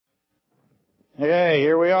Okay,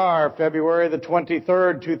 here we are, February the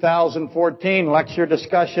 23rd, 2014, lecture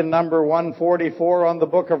discussion number 144 on the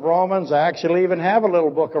book of Romans. I actually even have a little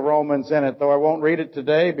book of Romans in it, though I won't read it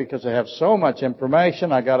today because I have so much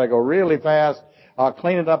information. I gotta go really fast. I'll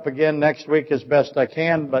clean it up again next week as best I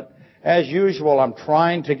can, but as usual, I'm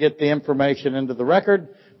trying to get the information into the record.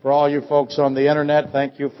 For all you folks on the internet,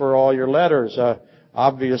 thank you for all your letters.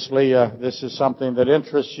 Obviously, this is something that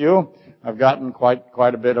interests you. I've gotten quite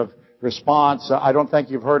a bit of response. I don't think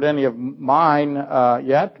you've heard any of mine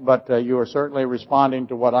yet, but you are certainly responding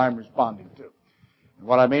to what I'm responding to.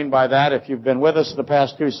 What I mean by that, if you've been with us the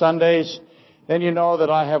past 2 Sundays, then you know that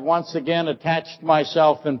I have once again attached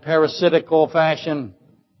myself in parasitical fashion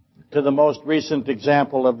to the most recent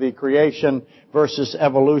example of the creation versus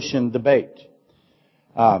evolution debate.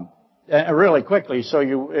 Really quickly,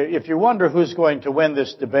 if you wonder who's going to win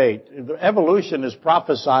this debate, evolution is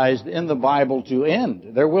prophesied in the Bible to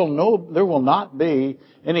end. There will not be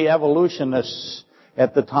any evolutionists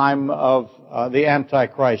at the time of the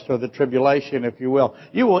Antichrist or the tribulation, if you will.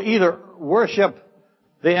 You will either worship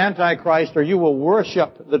the Antichrist or you will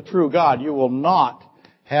worship the true God. You will not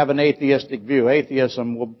have an atheistic view.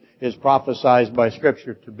 Atheism is prophesied by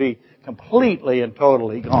Scripture to be completely and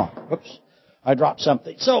totally gone. Oops, I dropped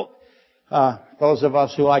something. So, those of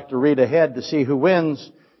us who like to read ahead to see who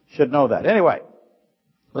wins should know that. Anyway,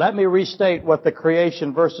 let me restate what the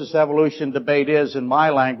creation versus evolution debate is in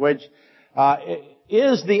my language.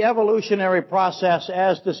 Is the evolutionary process,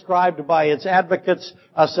 as described by its advocates,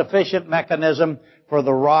 a sufficient mechanism for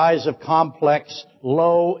the rise of complex,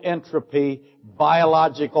 low-entropy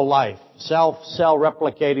biological life,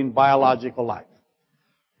 cell-replicating biological life?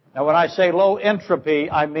 Now, when I say low entropy,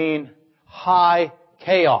 I mean high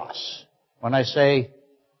chaos. I said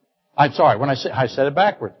it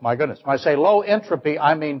backwards. My goodness. When I say low entropy,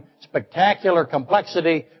 I mean spectacular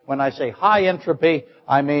complexity. When I say high entropy,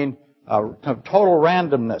 I mean total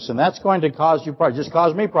randomness. And that's going to cause you problems. Just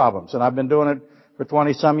cause me problems. And I've been doing it for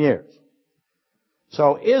 20-some years.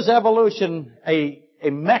 So is evolution a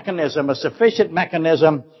mechanism, a sufficient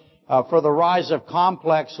mechanism for the rise of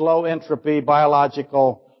complex, low entropy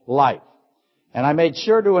biological life? And I made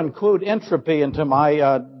sure to include entropy into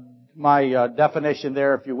my definition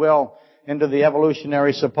there, if you will, into the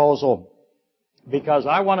evolutionary supposal, because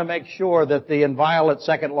I want to make sure that the inviolate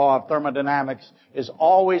second law of thermodynamics is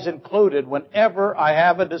always included whenever I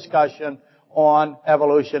have a discussion on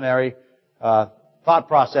evolutionary thought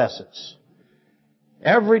processes.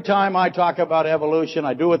 Every time I talk about evolution,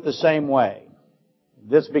 I do it the same way.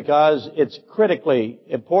 This because it's critically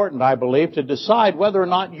important, I believe, to decide whether or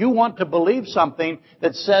not you want to believe something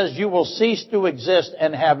that says you will cease to exist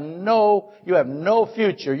and you have no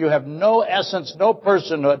future, you have no essence, no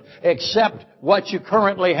personhood, except what you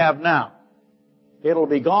currently have now. It'll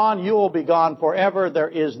be gone, you will be gone forever. There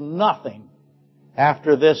is nothing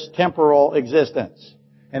after this temporal existence.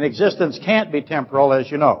 And existence can't be temporal, as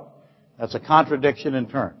you know. That's a contradiction in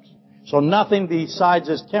terms. So nothing besides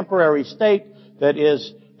this temporary state that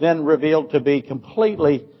is then revealed to be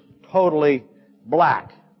completely, totally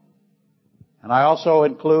black. And I also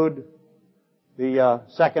include the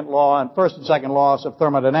first and second laws of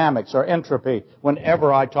thermodynamics, or entropy,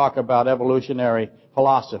 whenever I talk about evolutionary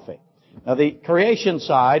philosophy. Now, the creation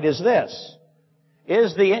side is this.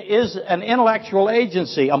 Is an intellectual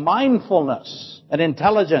agency, a mindfulness, an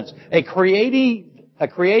intelligence, a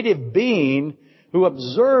creative being who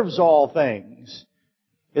observes all things,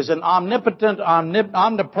 is an omnipotent,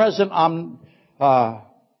 omnipresent,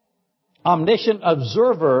 omniscient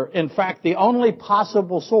observer, in fact, the only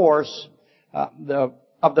possible source of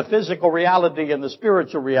the physical reality and the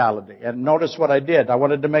spiritual reality. And notice what I did. I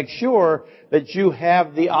wanted to make sure that you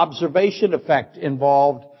have the observation effect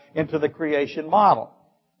involved into the creation model.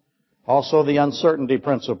 Also the uncertainty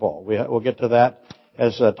principle. We'll get to that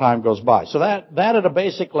as time goes by. So that at a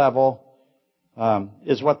basic level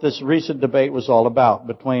is what this recent debate was all about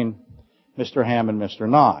between Mr. Ham and Mr.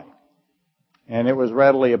 Nye. And it was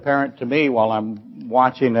readily apparent to me while I'm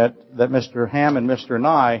watching it that Mr. Ham and Mr.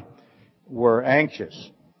 Nye were anxious,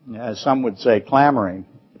 as some would say, clamoring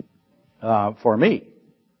for me.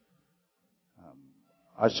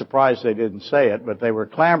 I was surprised they didn't say it, but they were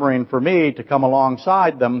clamoring for me to come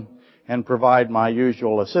alongside them and provide my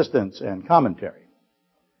usual assistance and commentary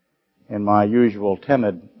in my usual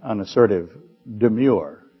timid, unassertive,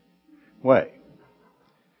 demure way.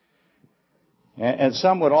 And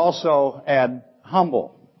some would also add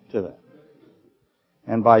humble to that.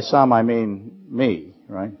 And by some I mean me,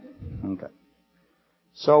 right? Okay.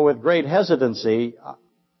 So with great hesitancy,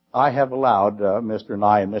 I have allowed Mr.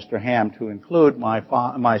 Nye and Mr. Ham to include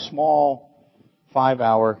my small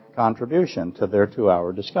 5-hour contribution to their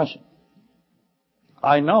 2-hour discussion.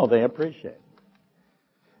 I know they appreciate it.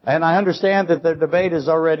 And I understand that the debate is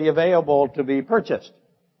already available to be purchased,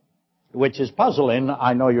 which is puzzling.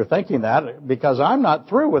 I know you're thinking that, because I'm not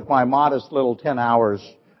through with my modest little 10 hours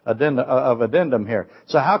of addendum here.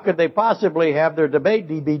 So how could they possibly have their debate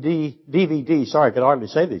DVD, sorry, I could hardly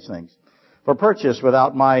say these things, for purchase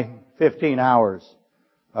without my 15 hours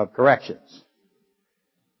of corrections?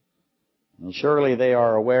 And surely they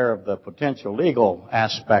are aware of the potential legal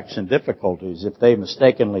aspects and difficulties if they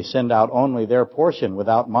mistakenly send out only their portion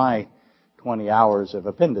without my 20 hours of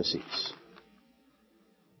appendices.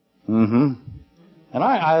 And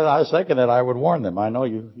I was thinking that I would warn them. I know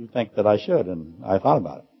you think that I should, and I thought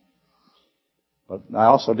about it. But I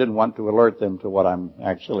also didn't want to alert them to what I'm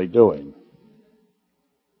actually doing.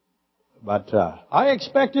 But I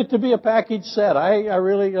expect it to be a package set. I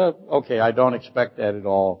really, I don't expect that at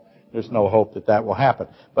all. There's no hope that that will happen.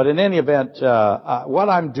 But in any event, what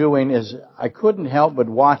I'm doing is I couldn't help but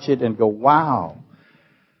watch it and go, wow,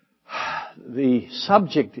 the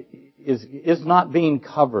subject is not being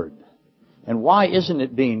covered. And why isn't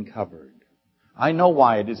it being covered? I know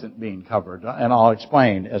why it isn't being covered, and I'll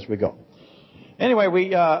explain as we go. Anyway,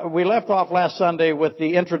 we left off last Sunday with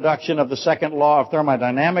the introduction of the second law of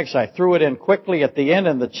thermodynamics. I threw it in quickly at the end,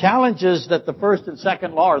 and the challenges that the first and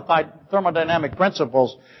second law are thermodynamic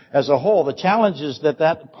principles as a whole, the challenges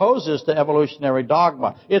that poses to evolutionary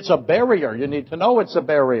dogma. It's a barrier. You need to know it's a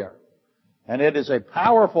barrier. And it is a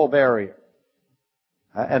powerful barrier.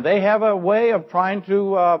 And they have a way of trying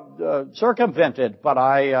to circumvent it, but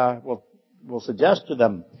I will suggest to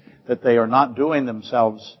them that they are not doing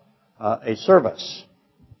themselves a service.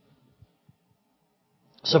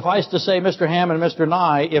 Suffice to say, Mr. Ham and Mr.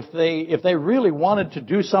 Nye, if they really wanted to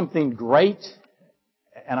do something great,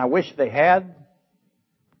 and I wish they had,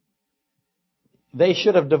 they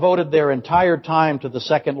should have devoted their entire time to the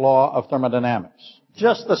second law of thermodynamics.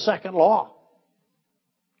 Just the second law.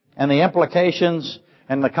 And the implications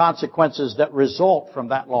and the consequences that result from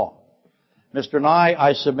that law. Mr. Nye,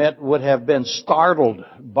 I submit, would have been startled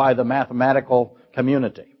by the mathematical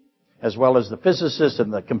community, as well as the physicists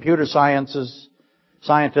and the computer scientists.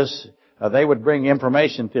 They would bring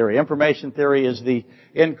information theory. Information theory is the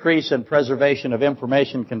increase and preservation of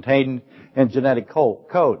information contained in genetic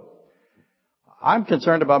code. I'm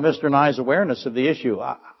concerned about Mr. Nye's awareness of the issue.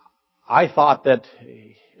 I thought that,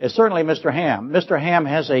 certainly Mr. Ham. Mr. Ham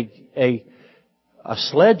has a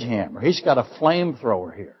sledgehammer. He's got a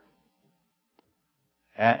flamethrower here.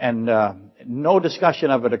 And no discussion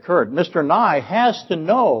of it occurred. Mr. Nye has to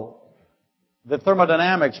know that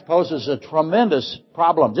thermodynamics poses a tremendous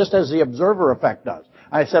problem, just as the observer effect does.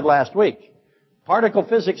 I said last week, particle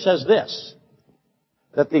physics says this,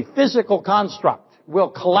 that the physical construct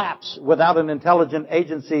will collapse without an intelligent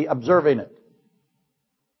agency observing it.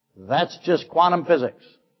 That's just quantum physics.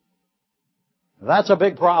 That's a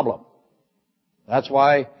big problem. That's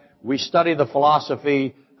why we study the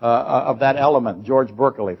philosophy of that element, George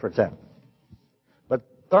Berkeley, for example. But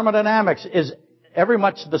thermodynamics is every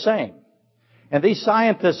much the same. And these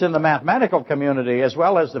scientists in the mathematical community, as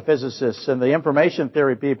well as the physicists and the information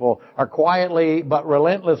theory people, are quietly but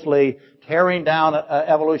relentlessly tearing down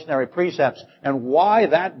evolutionary precepts. And why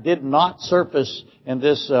that did not surface in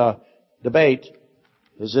this debate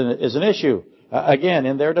is an issue. Again,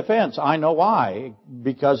 in their defense, I know why.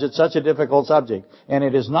 Because it's such a difficult subject. And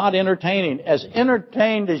it is not entertaining. As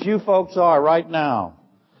entertained as you folks are right now,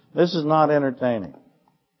 this is not entertaining.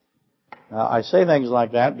 I say things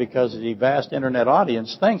like that because the vast internet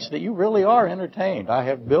audience thinks that you really are entertained. I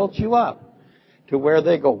have built you up to where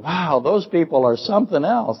they go, wow, those people are something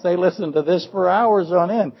else. They listen to this for hours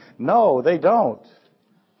on end. No, they don't.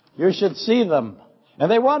 You should see them. And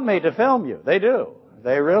they want me to film you. They do.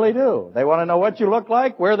 They really do. They want to know what you look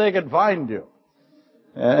like, where they can find you.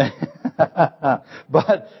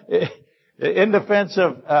 But in defense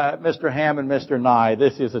of Mr. Ham and Mr. Nye,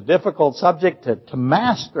 this is a difficult subject to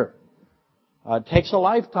master. It takes a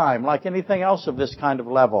lifetime, like anything else of this kind of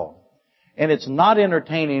level. And it's not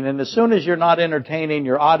entertaining. And as soon as you're not entertaining,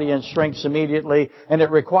 your audience shrinks immediately. And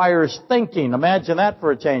it requires thinking. Imagine that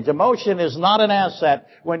for a change. Emotion is not an asset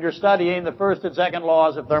when you're studying the first and second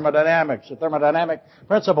laws of thermodynamics, the thermodynamic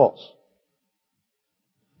principles.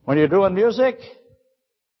 When you're doing music,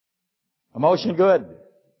 emotion good.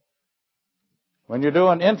 When you're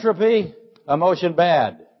doing entropy, emotion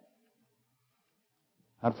bad.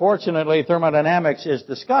 Unfortunately, thermodynamics is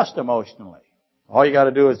discussed emotionally. All you got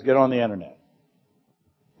to do is get on the internet.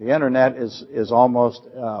 The internet is almost,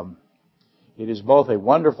 it is both a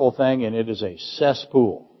wonderful thing and it is a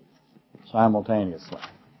cesspool simultaneously.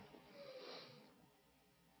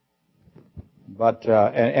 But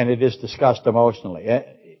and it is discussed emotionally,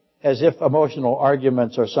 as if emotional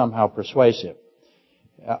arguments are somehow persuasive.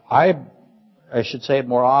 I should say it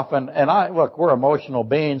more often. And look, we're emotional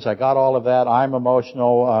beings. I got all of that. I'm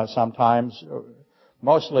emotional sometimes,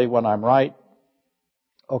 mostly when I'm right.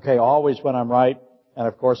 Okay, always when I'm right. And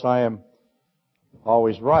of course, I am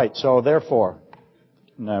always right. So therefore,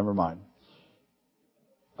 never mind.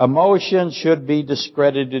 Emotion should be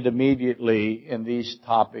discredited immediately in these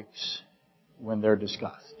topics when they're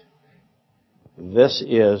discussed. This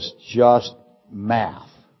is just math.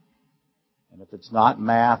 And if it's not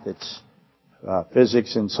math, it's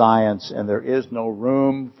physics and science, and there is no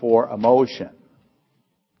room for emotion.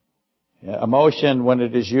 Emotion, when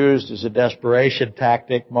it is used as a desperation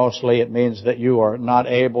tactic, mostly it means that you are not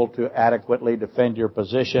able to adequately defend your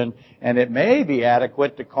position, and it may be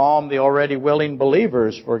adequate to calm the already willing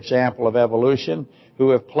believers, for example, of evolution,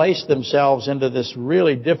 who have placed themselves into this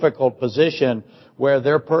really difficult position where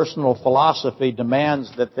their personal philosophy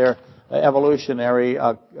demands that their evolutionary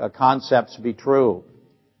concepts be true.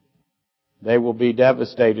 They will be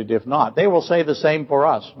devastated if not. They will say the same for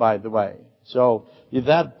us, by the way. So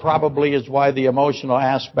that probably is why the emotional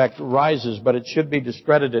aspect rises, but it should be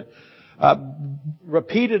discredited.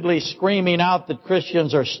 Repeatedly screaming out that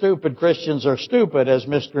Christians are stupid, as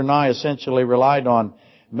Mr. Nye essentially relied on,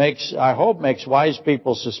 I hope makes wise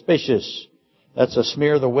people suspicious. That's a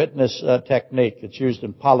smear the witness technique that's used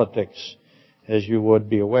in politics, as you would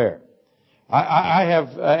be aware. I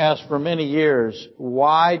have asked for many years,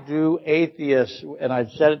 why do atheists, and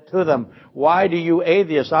I've said it to them, why do you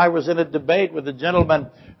atheists? I was in a debate with a gentleman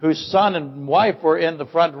whose son and wife were in the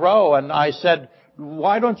front row, and I said,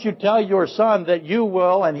 why don't you tell your son that you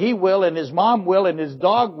will, and he will, and his mom will, and his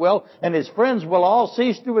dog will, and his friends will all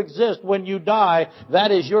cease to exist when you die?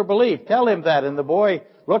 That is your belief. Tell him that. And the boy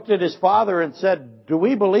looked at his father and said, do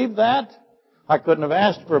we believe that? I couldn't have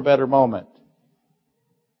asked for a better moment.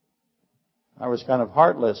 I was kind of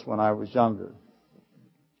heartless when I was younger.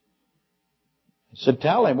 I said,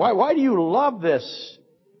 tell him, why do you love this?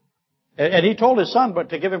 And he told his son, but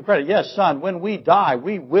to give him credit, yes, son, when we die,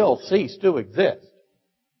 we will cease to exist.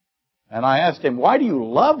 And I asked him, why do you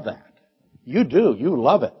love that? You do. You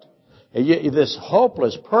love it. This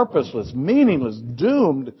hopeless, purposeless, meaningless,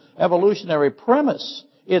 doomed evolutionary premise.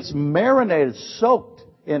 It's marinated, soaked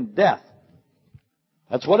in death.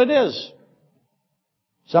 That's what it is.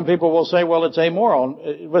 Some people will say, well, it's amoral.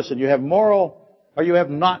 Listen, you have moral or you have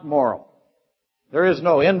not moral. There is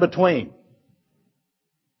no in between.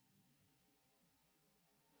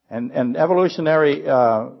 And evolutionary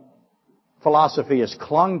philosophy is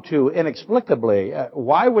clung to inexplicably.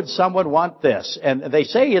 Why would someone want this? And they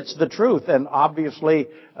say it's the truth, and obviously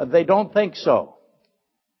they don't think so.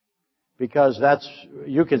 Because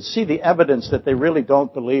you can see the evidence that they really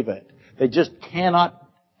don't believe it. They just cannot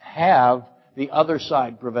have the other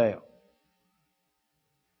side prevail.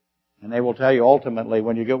 And they will tell you ultimately,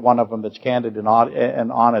 when you get one of them that's candid and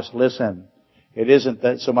honest, listen, it isn't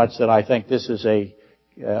that so much that I think this is a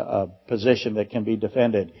position that can be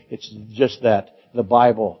defended. It's just that the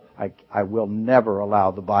Bible, I will never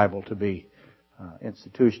allow the Bible to be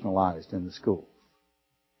institutionalized in the schools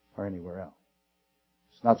or anywhere else.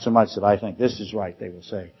 It's not so much that I think this is right, they will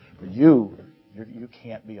say, but you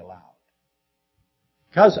can't be allowed.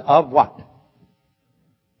 Because of what?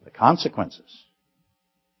 The consequences.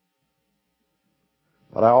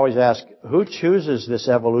 But I always ask, who chooses this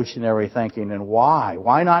evolutionary thinking and why?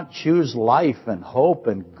 Why not choose life and hope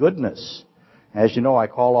and goodness? As you know, I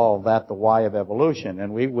call all of that the why of evolution,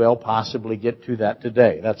 and we will possibly get to that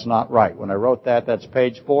today. That's not right. When I wrote that's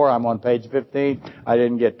page 4. I'm on page 15. I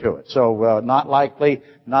didn't get to it. So not likely,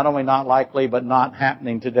 not only not likely, but not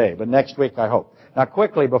happening today. But next week, I hope. Now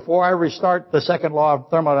quickly, before I restart the second law of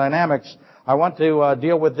thermodynamics, I want to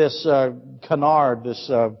deal with this canard,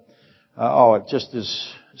 it just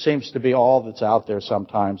seems to be all that's out there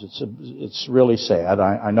sometimes. It's really sad,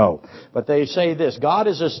 I know. But they say this, God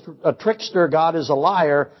is a trickster, God is a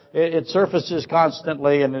liar. It surfaces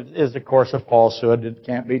constantly, and it is, of course, a falsehood. It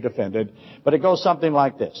can't be defended. But it goes something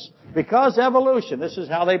like this. Because evolution, this is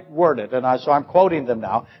how they word it, so I'm quoting them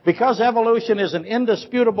now. Because evolution is an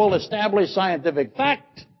indisputable, established scientific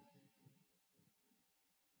fact.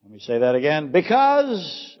 Let me say that again.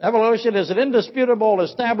 Because evolution is an indisputable,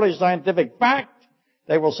 established scientific fact,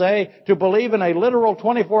 they will say, to believe in a literal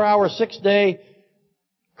 24-hour, 6-day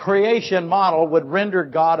creation model would render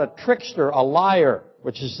God a trickster, a liar,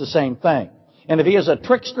 which is the same thing. And if he is a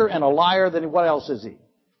trickster and a liar, then what else is he?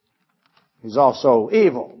 He's also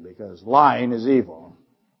evil, because lying is evil.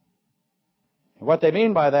 What they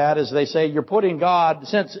mean by that is they say you're putting God,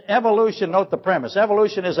 since evolution, note the premise,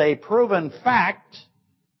 evolution is a proven fact,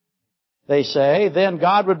 they say, then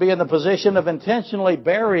God would be in the position of intentionally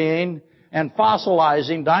burying and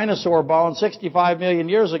fossilizing dinosaur bones 65 million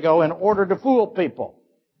years ago in order to fool people.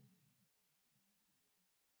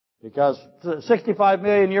 Because 65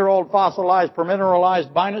 million year old fossilized,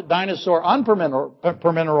 permineralized dinosaur,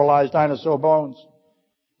 unpermineralized dinosaur bones.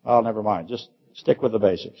 Oh, never mind. Just stick with the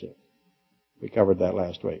basics here. We covered that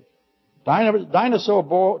last week. Dinosaur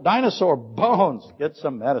bones. Get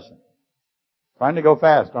some medicine. Trying to go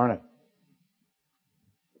fast, aren't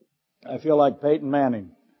I? I feel like Peyton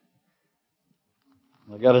Manning.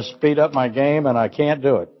 I've got to speed up my game and I can't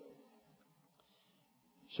do it.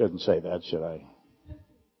 Shouldn't say that, should I?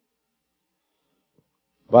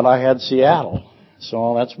 But I had Seattle,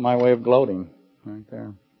 so that's my way of gloating right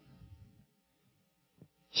there.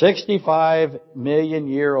 65 million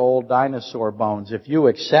year old dinosaur bones. If you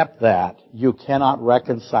accept that, you cannot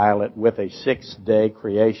reconcile it with a 6-day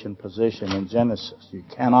creation position in Genesis. You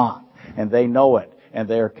cannot. And they know it. And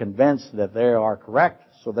they are convinced that they are correct.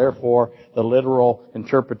 So therefore, the literal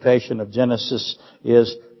interpretation of Genesis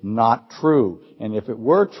is not true. And if it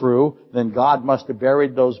were true, then God must have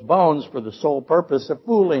buried those bones for the sole purpose of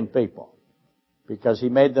fooling people. Because He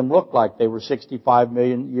made them look like they were 65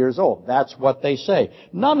 million years old. That's what they say.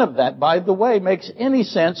 None of that, by the way, makes any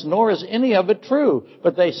sense, nor is any of it true.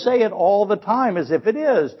 But they say it all the time as if it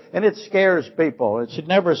is. And it scares people. It should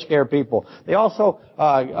never scare people. They also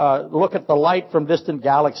look at the light from distant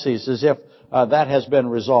galaxies as if that has been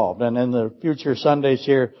resolved. And in the future Sundays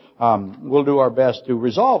here, we'll do our best to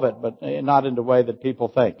resolve it, but not in the way that people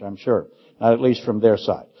think, I'm sure. Not at least from their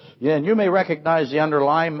side. Yeah, and you may recognize the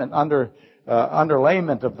underlayment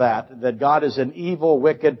of that God is an evil,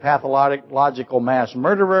 wicked, pathological mass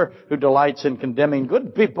murderer who delights in condemning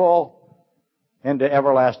good people into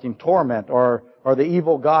everlasting torment, or the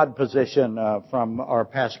evil God position from our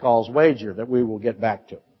Pascal's wager that we will get back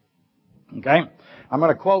to. Okay? I'm going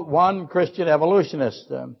to quote one Christian evolutionist.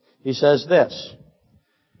 He says this.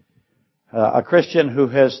 A Christian who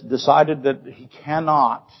has decided that he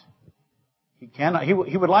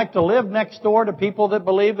would like to live next door to people that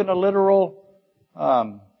believe in a literal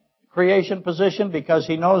creation position, because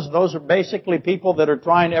he knows those are basically people that are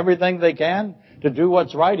trying everything they can to do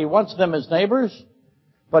what's right. He wants them as neighbors,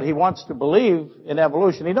 but he wants to believe in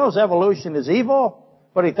evolution. He knows evolution is evil,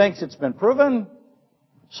 but he thinks it's been proven.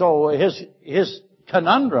 So his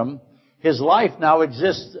conundrum, his life now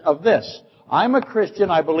exists of this. I'm a Christian.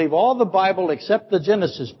 I believe all the Bible except the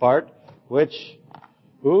Genesis part, which,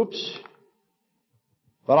 but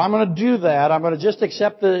I'm going to do that. I'm going to just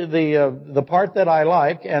accept the part that I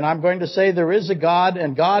like, and I'm going to say there is a God,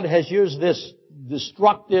 and God has used this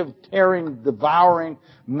destructive, tearing, devouring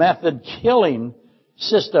method, killing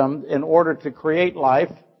system in order to create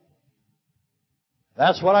life.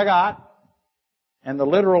 That's what I got. And the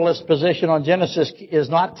literalist position on Genesis is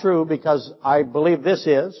not true, because I believe this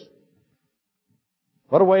is.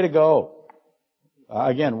 What a way to go.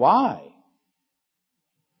 Again, why?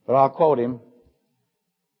 But I'll quote him.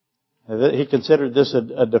 He considered this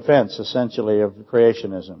a defense, essentially, of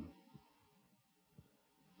creationism.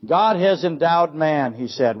 God has endowed man, he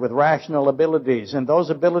said, with rational abilities, and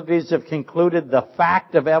those abilities have concluded the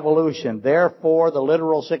fact of evolution. Therefore, the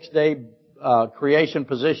literal 6-day creation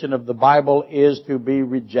position of the Bible is to be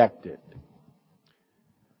rejected.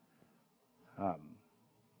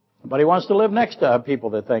 But he wants to live next to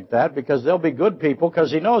people that think that, because they'll be good people,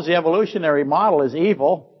 because he knows the evolutionary model is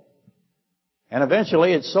evil. And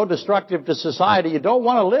eventually it's so destructive to society, you don't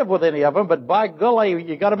want to live with any of them, but by golly,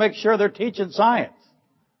 you got to make sure they're teaching science.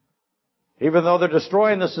 Even though they're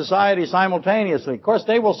destroying the society simultaneously. Of course,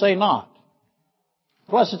 they will say not.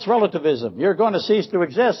 Plus, it's relativism. You're going to cease to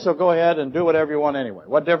exist, so go ahead and do whatever you want anyway.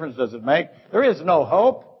 What difference does it make? There is no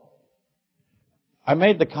hope. I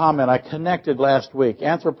made the comment, I connected last week,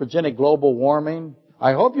 anthropogenic global warming.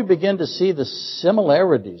 I hope you begin to see the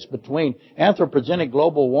similarities between anthropogenic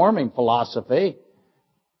global warming philosophy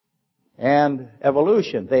and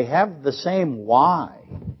evolution. They have the same why.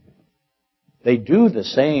 They do the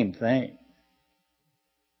same thing.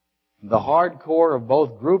 The hardcore of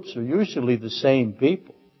both groups are usually the same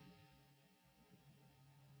people.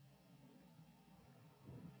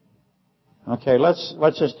 Okay,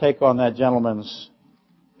 let's just take on that gentleman's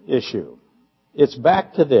issue. It's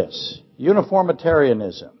back to this.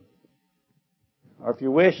 Uniformitarianism. Or if you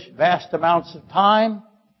wish, vast amounts of time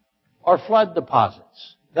or flood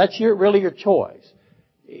deposits. That's really your choice.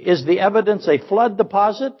 Is the evidence a flood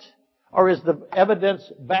deposit, Or is the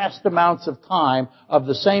evidence vast amounts of time of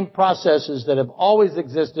the same processes that have always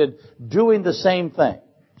existed doing the same thing?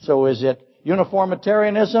 So is it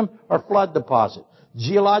uniformitarianism or flood deposit?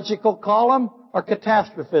 Geological column or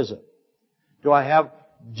catastrophism? Do I have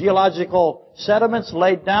geological sediments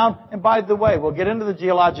laid down? And by the way, we'll get into the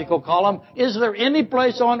geological column. Is there any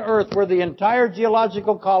place on earth where the entire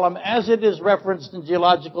geological column, as it is referenced in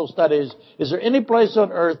geological studies, is there any place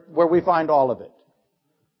on earth where we find all of it?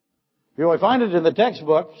 You know, I find it in the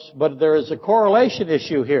textbooks, but there is a correlation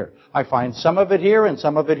issue here. I find some of it here, and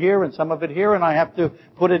some of it here, and some of it here, and I have to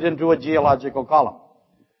put it into a geological column.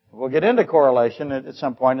 We'll get into correlation at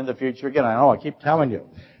some point in the future. Again, I know I keep telling you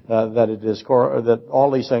that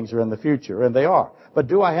all these things are in the future, and they are. But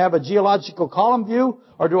do I have a geological column view,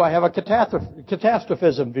 or do I have a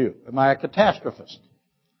catastrophism view? Am I a catastrophist?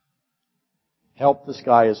 Help, the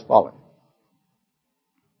sky is falling.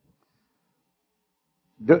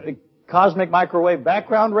 Cosmic microwave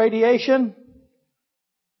background radiation,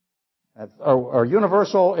 or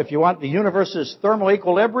universal, if you want, the universe's thermal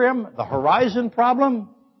equilibrium, the horizon problem,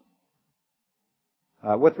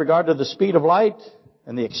 with regard to the speed of light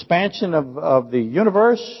and the expansion of the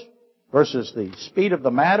universe versus the speed of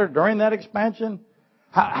the matter during that expansion.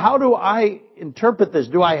 How do I interpret this?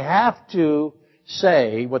 Do I have to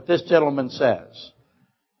say what this gentleman says,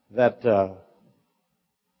 that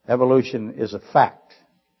evolution is a fact?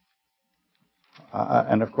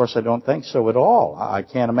 And of course I don't think so at all. I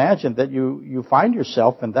can't imagine that you find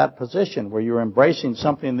yourself in that position where you're embracing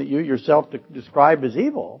something that you yourself describe as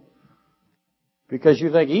evil because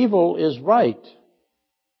you think evil is right.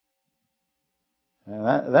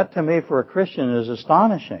 And that to me for a Christian is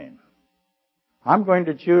astonishing. I'm going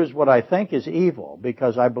to choose what I think is evil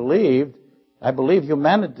because I believe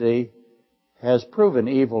humanity has proven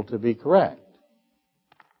evil to be correct.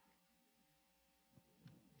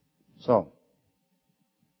 So,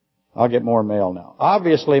 I'll get more mail now.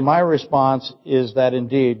 Obviously, my response is that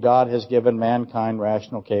indeed God has given mankind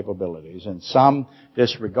rational capabilities, and some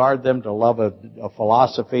disregard them to love a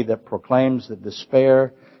philosophy that proclaims that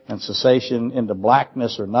despair and cessation into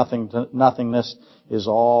blackness or nothingness is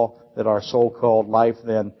all that our so-called life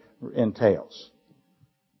then entails.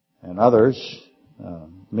 And others,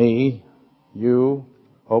 me, you,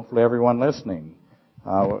 hopefully everyone listening,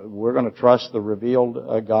 we're going to trust the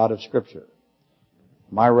revealed God of Scripture.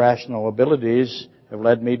 My rational abilities have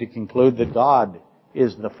led me to conclude that God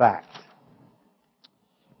is the fact,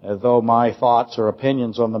 though my thoughts or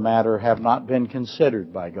opinions on the matter have not been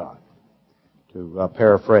considered by God, to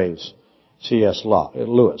paraphrase C.S.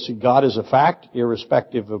 Lewis. God is a fact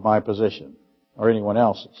irrespective of my position or anyone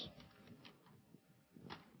else's.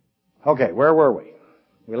 Okay, where were we?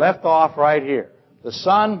 We left off right here. The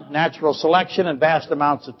sun, natural selection, and vast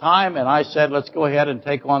amounts of time, and I said let's go ahead and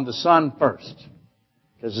take on the sun first.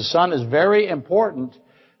 Because the sun is very important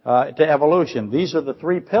to evolution. These are the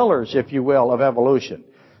three pillars, if you will, of evolution.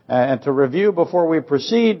 And to review before we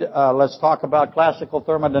proceed, let's talk about classical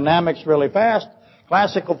thermodynamics really fast.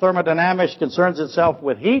 Classical thermodynamics concerns itself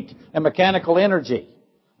with heat and mechanical energy.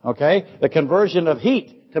 Okay? The conversion of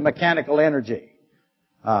heat to mechanical energy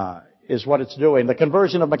is what it's doing. The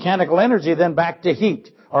conversion of mechanical energy then back to heat,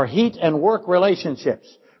 or heat and work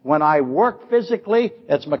relationships. When I work physically,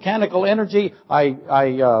 it's mechanical energy. I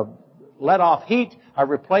let off heat. I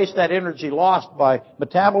replace that energy lost by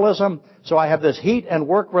metabolism. So I have this heat and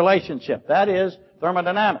work relationship. That is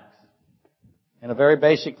thermodynamics in a very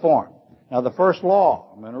basic form. Now the first law,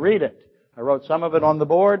 I'm going to read it. I wrote some of it on the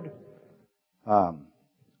board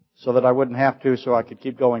so that I wouldn't have to, so I could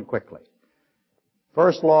keep going quickly.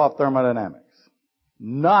 First law of thermodynamics.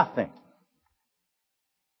 Nothing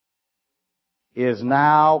is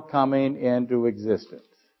now coming into existence.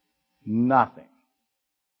 Nothing.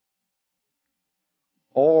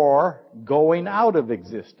 Or going out of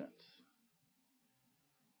existence.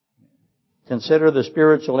 Consider the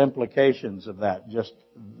spiritual implications of that,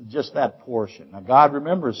 just that portion. Now God,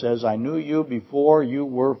 remember, says, I knew you before you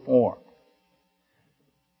were formed.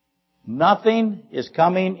 Nothing is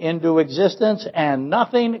coming into existence and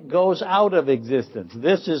nothing goes out of existence.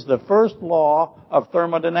 This is the first law of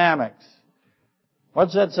thermodynamics.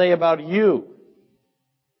 What's that say about you?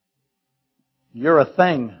 You're a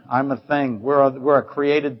thing. I'm a thing. We're a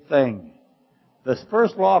created thing. The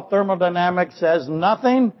first law of thermodynamics says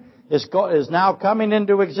nothing is now coming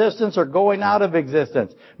into existence or going out of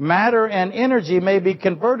existence. Matter and energy may be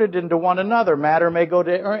converted into one another. Matter may go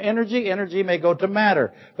to energy, energy may go to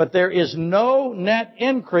matter. But there is no net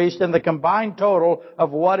increase in the combined total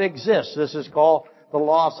of what exists. This is called the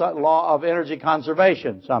law of energy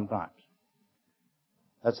conservation sometimes.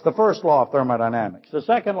 That's the first law of thermodynamics. The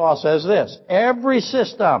second law says this: every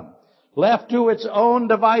system left to its own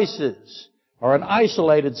devices, or an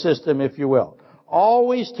isolated system, if you will,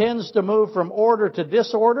 always tends to move from order to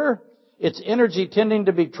disorder, its energy tending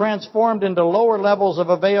to be transformed into lower levels of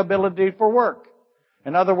availability for work.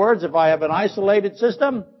 In other words, if I have an isolated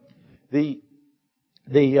system, the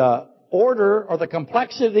order or the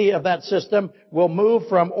complexity of that system will move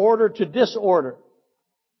from order to disorder.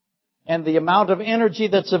 And the amount of energy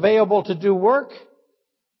that's available to do work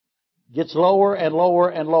gets lower and lower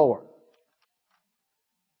and lower.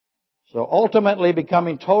 So ultimately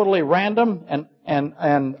becoming totally random and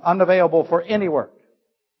unavailable for any work.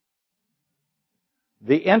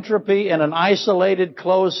 The entropy in an isolated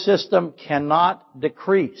closed system cannot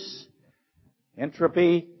decrease.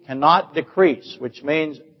 Entropy cannot decrease, which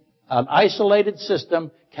means an isolated system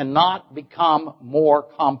cannot become more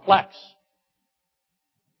complex.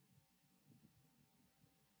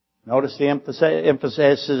 Notice the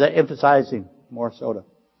emphasizing more soda.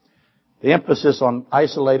 The emphasis on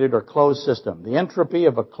isolated or closed system. The entropy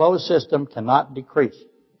of a closed system cannot decrease.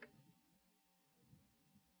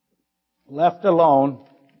 Left alone,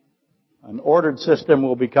 an ordered system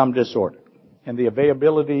will become disordered. And the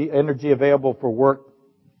energy available for work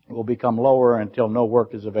will become lower until no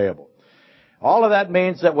work is available. All of that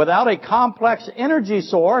means that without a complex energy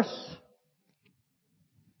source,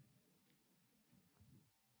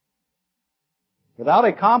 and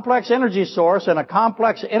a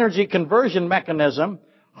complex energy conversion mechanism,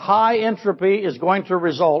 high entropy is going to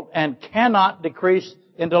result and cannot decrease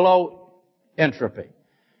into low entropy.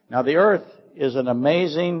 Now, the Earth is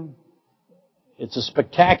it's a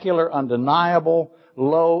spectacular, undeniable,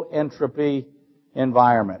 low entropy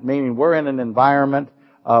environment, meaning we're in an environment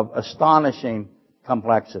of astonishing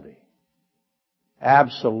complexity.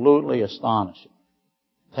 Absolutely astonishing.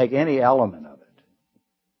 Take any element of it.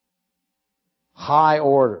 High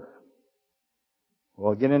order.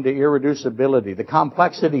 We'll get into irreducibility. The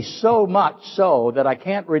complexity so much so that I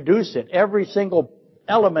can't reduce it. Every single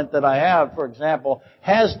element that I have, for example,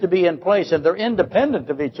 has to be in place, and they're independent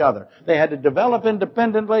of each other. They had to develop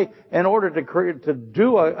independently in order to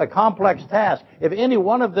do a complex task. If any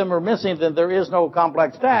one of them are missing, then there is no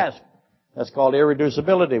complex task. That's called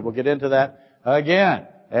irreducibility. We'll get into that again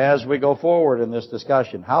as we go forward in this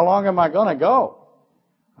discussion. How long am I going to go?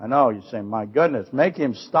 I know, you say, my goodness, make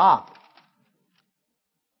him stop.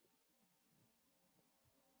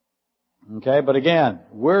 Okay, but again,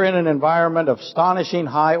 we're in an environment of astonishing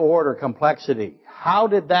high order complexity. How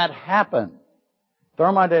did that happen?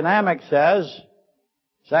 Thermodynamics says,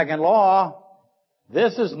 second law,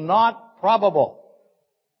 this is not probable.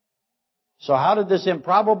 So how did this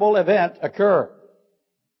improbable event occur?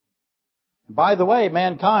 By the way,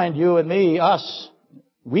 mankind, you and me, us,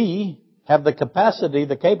 we have the capacity,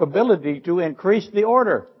 the capability to increase the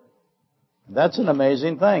order. That's an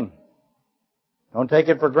amazing thing. Don't take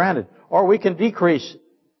it for granted. Or we can decrease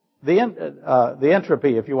the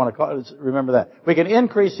entropy, if you want to call it. Remember that. We can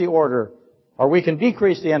increase the order, or we can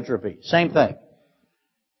decrease the entropy. Same thing.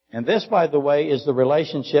 And this, by the way, is the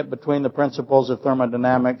relationship between the principles of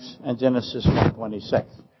thermodynamics and Genesis 1:26.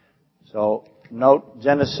 So note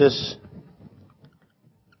Genesis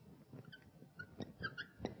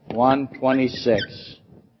 1:26.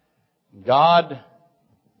 God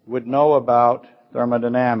would know about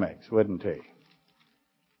thermodynamics, wouldn't he?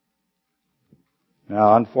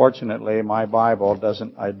 Now, unfortunately, my Bible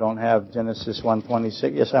I don't have Genesis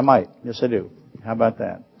 1:26. Yes, I might. Yes, I do. How about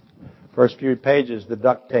that? First few pages, the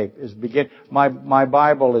duct tape is my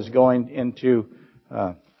Bible is going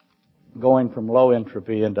from low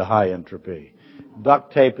entropy into high entropy.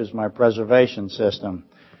 Duct tape is my preservation system.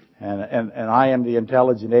 And I am the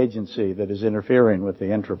intelligent agency that is interfering with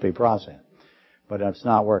the entropy process. But it's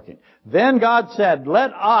not working. Then God said,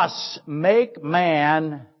 let us make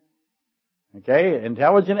man, okay,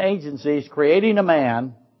 intelligent agencies creating a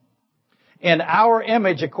man, in our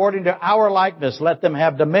image according to our likeness. Let them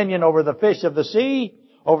have dominion over the fish of the sea,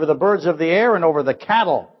 over the birds of the air, and over the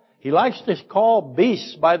cattle. He likes to call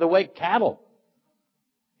beasts, by the way, cattle.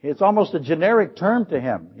 It's almost a generic term to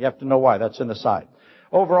him. You have to know why. That's an aside.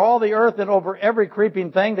 Over all the earth and over every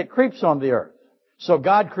creeping thing that creeps on the earth. So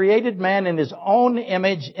God created man in His own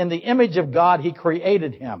image. In the image of God, He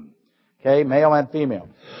created him. Okay, male and female.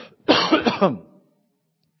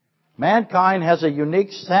 Mankind has a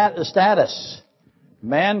unique status.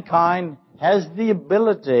 Mankind has the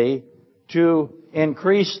ability to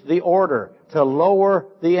increase the order, to lower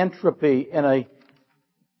the entropy in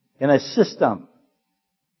a system.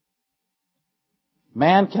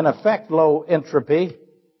 Man can affect low entropy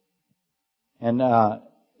and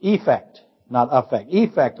effect Not affect.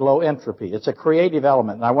 Effect, low entropy. It's a creative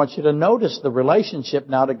element. And I want you to notice the relationship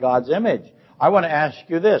now to God's image. I want to ask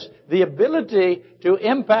you this. The ability to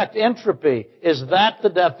impact entropy, is that the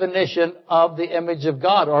definition of the image of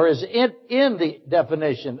God? Or is it in the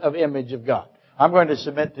definition of image of God? I'm going to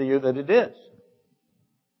submit to you that it is.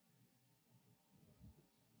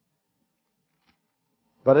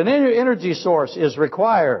 But an energy source is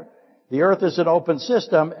required. The earth is an open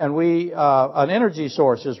system, and an energy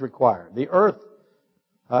source is required. The earth,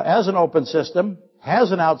 as an open system,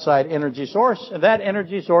 has an outside energy source, and that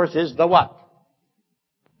energy source is the what?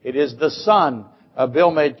 It is the sun.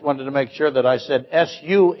 Bill wanted to make sure that I said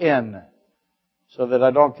S-U-N, so that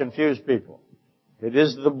I don't confuse people. It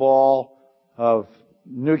is the ball of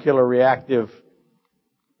nuclear reactive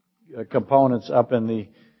components up in the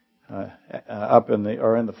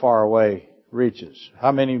faraway reaches.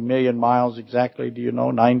 How many million miles exactly do you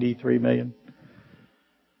know? 93 million?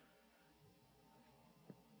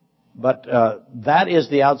 But that is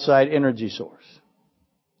the outside energy source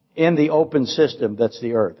in the open system that's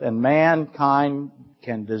the earth. And mankind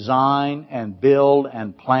can design and build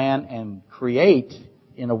and plan and create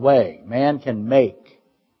in a way. Man can make.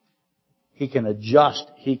 He can adjust.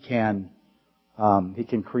 He can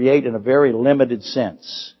create in a very limited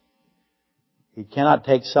sense. He cannot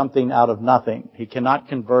take something out of nothing. He cannot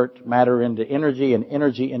convert matter into energy and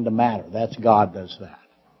energy into matter. That's God does that.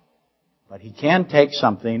 But He can take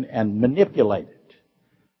something and manipulate it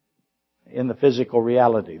in the physical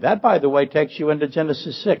reality. That, by the way, takes you into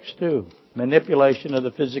Genesis 6, too. Manipulation of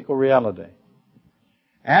the physical reality.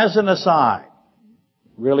 As an aside,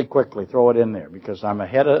 really quickly, throw it in there, because I'm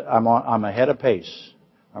ahead of pace.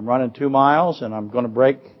 I'm running 2 miles, and I'm going to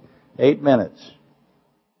break 8 minutes.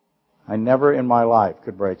 I never in my life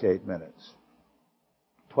could break 8 minutes.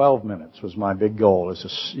 12 minutes was my big goal as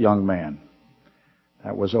a young man.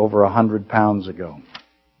 That was over 100 pounds ago.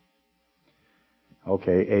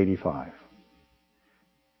 Okay, 85.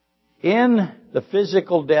 In the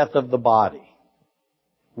physical death of the body,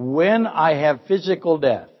 when I have physical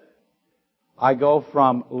death, I go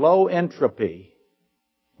from low entropy,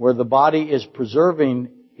 where the body is preserving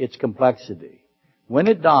its complexity. When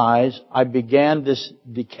it dies, I began this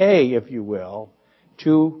decay, if you will,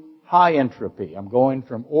 to high entropy. I'm going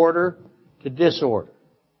from order to disorder.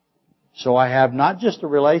 So I have not just a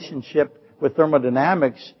relationship with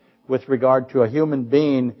thermodynamics with regard to a human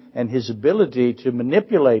being and his ability to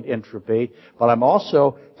manipulate entropy, but I'm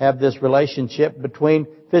also have this relationship between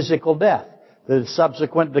physical death, the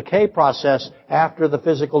subsequent decay process after the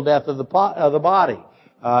physical death of the body.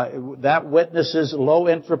 That witnesses low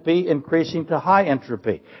entropy increasing to high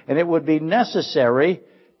entropy. And it would be necessary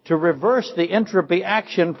to reverse the entropy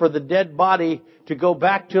action for the dead body to go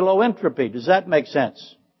back to low entropy. Does that make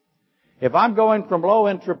sense? If I'm going from low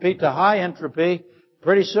entropy to high entropy,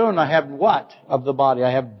 pretty soon I have what of the body?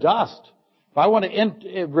 I have dust. If I want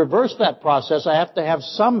to reverse that process, I have to have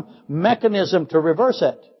some mechanism to reverse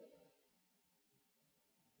it.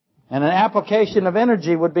 And an application of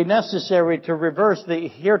energy would be necessary to reverse the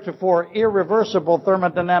heretofore irreversible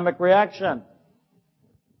thermodynamic reaction.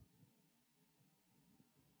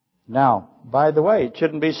 Now, by the way, it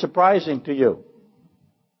shouldn't be surprising to you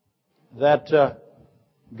that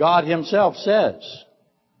God Himself says,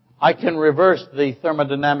 I can reverse the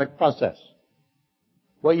thermodynamic process.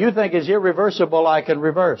 What you think is irreversible, I can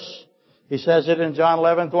reverse. He says it in John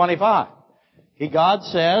 11:25. God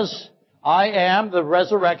says, I am the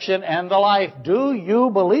resurrection and the life. Do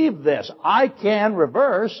you believe this? I can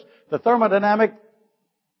reverse the thermodynamic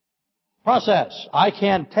process. I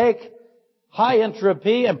can take high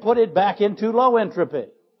entropy and put it back into low entropy.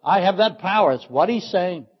 I have that power. It's what He's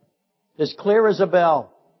saying. As clear as a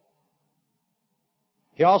bell.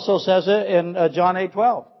 He also says it in John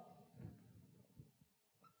 8:12.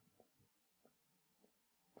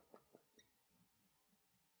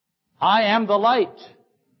 I am the light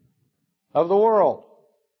of the world.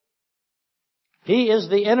 He is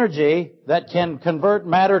the energy that can convert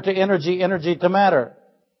matter to energy, energy to matter.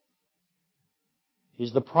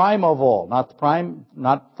 He's the primeval,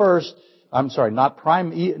 not first. I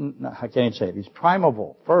can't even say it. He's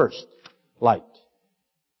primeval, first light.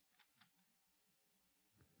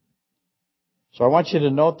 So I want you to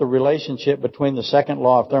note the relationship between the second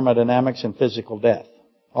law of thermodynamics and physical death.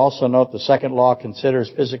 Also note the second law considers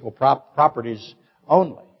physical properties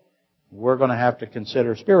only. We're going to have to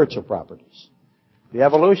consider spiritual properties. The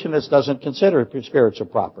evolutionist doesn't consider spiritual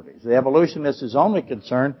properties. The evolutionist is only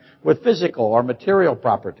concerned with physical or material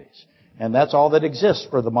properties. And that's all that exists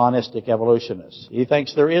for the monistic evolutionist. He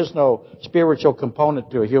thinks there is no spiritual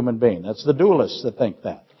component to a human being. That's the dualists that think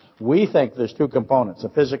that. We think there's two components, a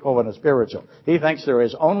physical and a spiritual. He thinks there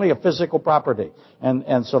is only a physical property.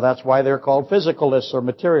 And so that's why they're called physicalists or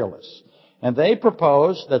materialists. And they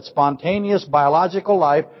propose that spontaneous biological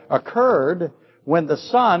life occurred when the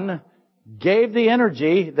sun gave the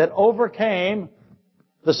energy that overcame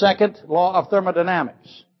the second law of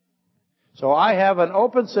thermodynamics. So I have an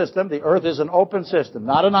open system. The earth is an open system,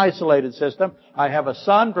 not an isolated system. I have a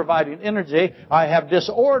sun providing energy. I have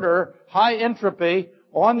disorder, high entropy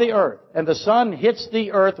on the earth. And the sun hits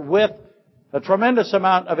the earth with a tremendous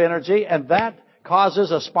amount of energy, and that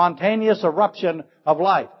causes a spontaneous eruption of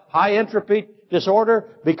life. High entropy disorder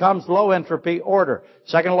becomes low entropy order.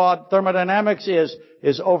 Second law of thermodynamics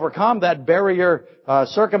is overcome. That barrier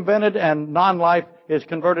circumvented, and non-life is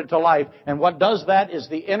converted to life. And what does that is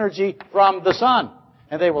the energy from the sun.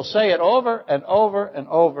 And they will say it over and over and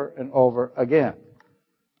over and over again.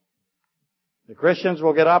 The Christians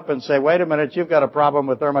will get up and say, wait a minute, you've got a problem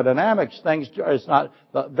with thermodynamics. It's not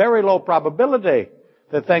the very low probability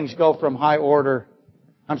that things go from high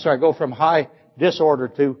disorder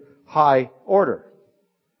to high order.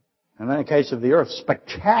 And then in the case of the earth,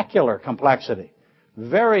 spectacular complexity.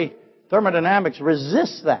 Thermodynamics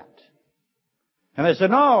resists that. And they say,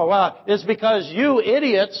 no, well, it's because you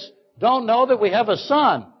idiots don't know that we have a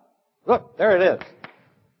sun. Look, there it is.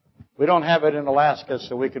 We don't have it in Alaska,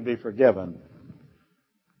 so we can be forgiven.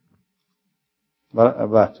 And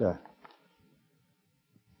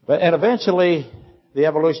eventually, the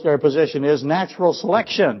evolutionary position is natural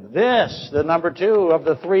selection. This, the number 2 of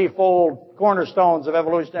the threefold cornerstones of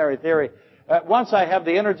evolutionary theory. Once I have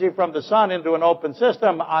the energy from the sun into an open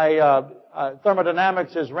system,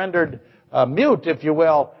 thermodynamics is rendered mute, if you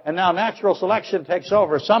will, and now natural selection takes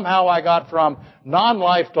over. Somehow I got from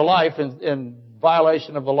non-life to life in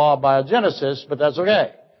violation of the law of biogenesis, but that's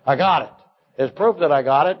okay. I got it. It's proof that I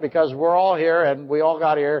got it because we're all here and we all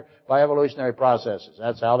got here by evolutionary processes.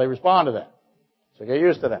 That's how they respond to that. So get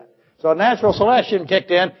used to that. So natural selection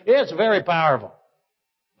kicked in. It's very powerful.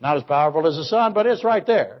 Not as powerful as the sun, but it's right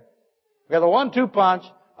there. We have the 1-2 punch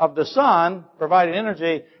of the sun providing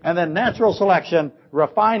energy, and then natural selection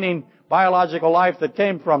refining biological life that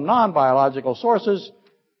came from non-biological sources.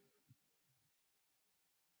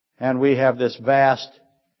 And we have this vast,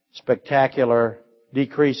 spectacular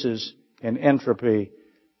decreases in entropy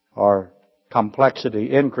or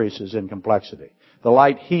complexity, increases in complexity. The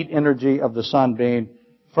light heat energy of the sun being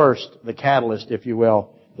first, the catalyst, if you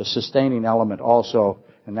will, the sustaining element also,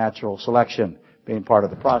 and natural selection being part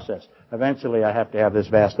of the process. Eventually I have to have this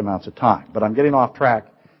vast amounts of time. But I'm getting off track,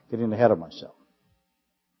 getting ahead of myself.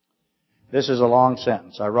 This is a long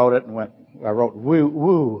sentence. I wrote it and I wrote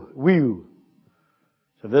woo.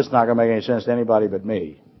 So this is not going to make any sense to anybody but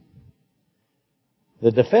me.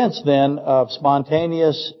 The defense then of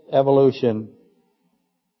spontaneous evolution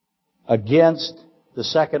against the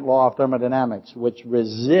second law of thermodynamics, which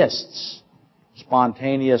resists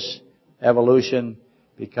spontaneous evolution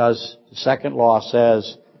because the second law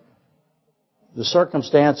says the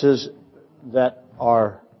circumstances that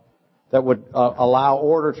would allow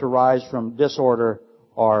order to rise from disorder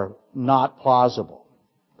are not plausible.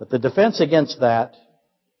 But the defense against that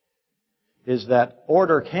is that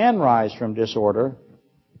order can rise from disorder.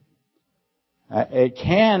 It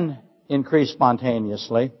can increase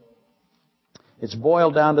spontaneously. It's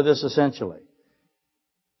boiled down to this essentially.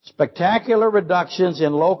 Spectacular reductions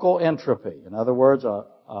in local entropy. In other words, a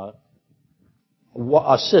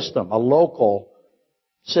local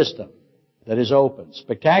system that is open.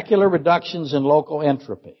 Spectacular reductions in local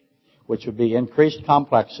entropy, which would be increased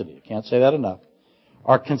complexity, I can't say that enough,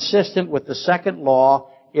 are consistent with the second law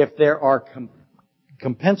if there are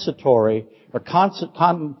compensatory or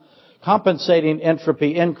compensating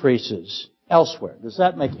entropy increases elsewhere. Does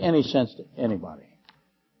that make any sense to anybody?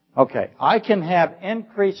 Okay, I can have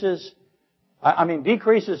decreases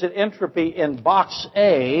in entropy in box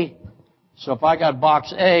A. So if I got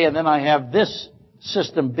box A and then I have this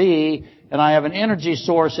system B and I have an energy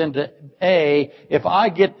source into A, if I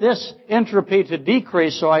get this entropy to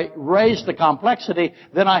decrease, so I raise the complexity,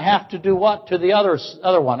 then I have to do what to the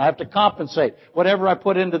other one? I have to compensate. Whatever I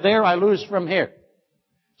put into there, I lose from here.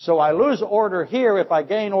 So I lose order here if I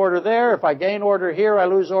gain order there. If I gain order here, I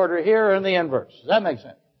lose order here, and the inverse. Does that make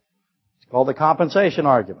sense? It's called the compensation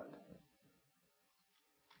argument.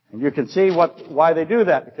 And you can see why they do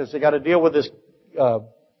that, because they got to deal with this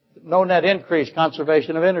no net increase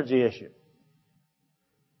conservation of energy issue.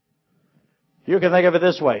 You can think of it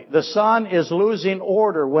this way. The sun is losing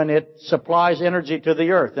order when it supplies energy to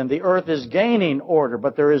the earth, and the earth is gaining order,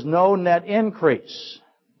 but there is no net increase.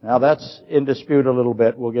 Now that's in dispute a little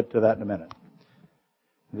bit. We'll get to that in a minute.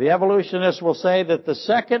 The evolutionists will say that the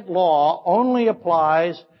second law only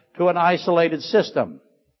applies to an isolated system.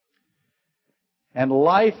 And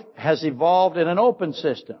life has evolved in an open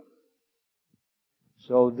system.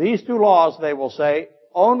 So these two laws, they will say,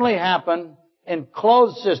 only happen in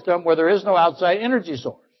closed system where there is no outside energy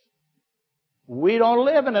source. We don't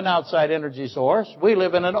live in an outside energy source. We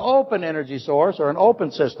live in an open energy source or an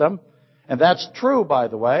open system. And that's true, by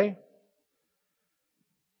the way.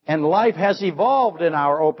 And life has evolved in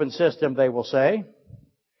our open system, they will say.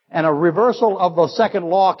 And a reversal of the second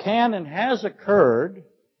law can and has occurred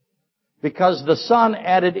because the sun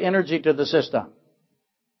added energy to the system.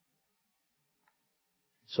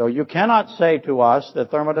 So you cannot say to us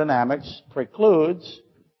that thermodynamics precludes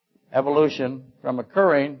evolution from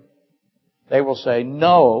occurring. They will say,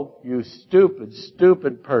 no, you stupid,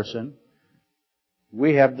 stupid person.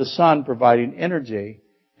 We have the sun providing energy,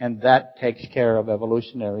 and that takes care of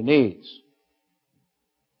evolutionary needs.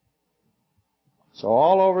 So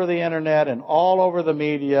all over the internet and all over the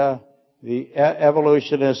media, the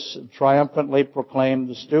evolutionists triumphantly proclaim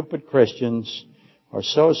the stupid Christians are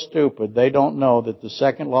so stupid they don't know that the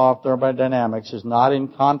second law of thermodynamics is not in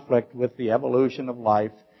conflict with the evolution of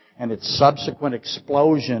life and its subsequent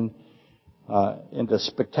explosion into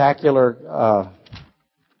spectacular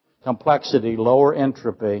complexity, lower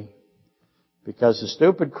entropy, because the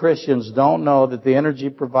stupid Christians don't know that the energy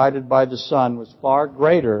provided by the sun was far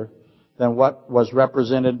greater than what was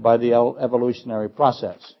represented by the evolutionary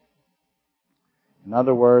process. In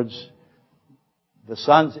other words, the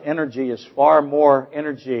sun's energy is far more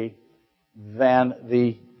energy than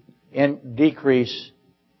the decrease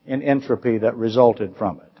in entropy that resulted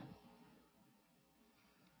from it.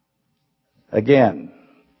 Again,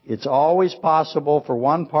 it's always possible for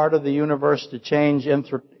one part of the universe to change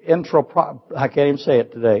I can't even say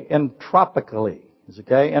it today. Entropically. Is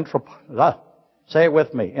it okay? Say it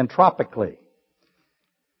with me. Entropically.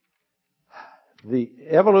 The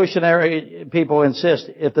evolutionary people insist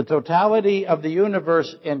if the totality of the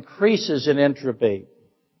universe increases in entropy,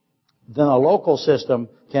 then a local system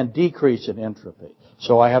can decrease in entropy.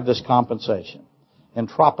 So I have this compensation.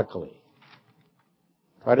 Entropically.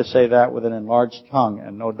 Try to say that with an enlarged tongue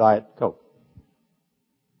and no Diet Coke.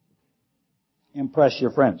 Impress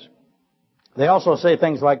your friends. They also say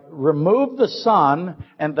things like, remove the sun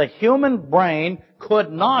and the human brain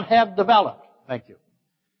could not have developed. Thank you.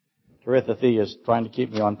 Teritha is trying to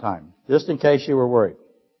keep me on time. Just in case you were worried.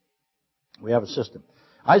 We have a system.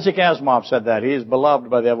 Isaac Asimov said that. He is beloved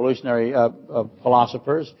by the evolutionary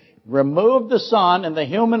philosophers. Remove the sun and the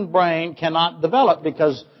human brain cannot develop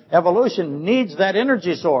because evolution needs that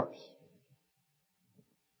energy source.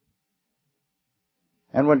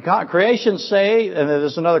 And when creations say, and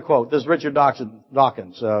there's another quote, this is Richard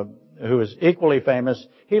Dawkins, who is equally famous.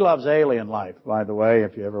 He loves alien life, by the way,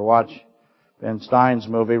 if you ever watch Ben Stein's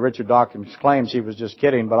movie. Richard Dawkins claims he was just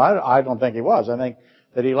kidding, but I don't think he was. I think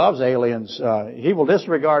that he loves aliens. He will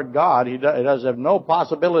disregard God. He does have no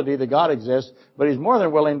possibility that God exists, but he's more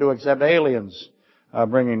than willing to accept aliens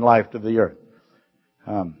bringing life to the earth.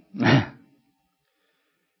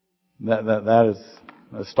 That is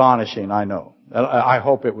astonishing, I know. I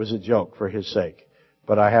hope it was a joke for his sake.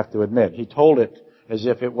 But I have to admit, he told it as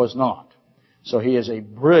if it was not. So he is a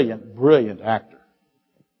brilliant, brilliant actor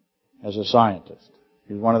as a scientist.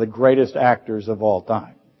 He's one of the greatest actors of all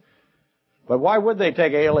time. But why would they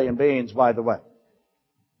take alien beings, by the way?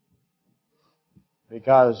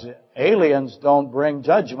 Because aliens don't bring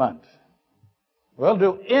judgment. We'll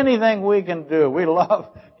do anything we can do. We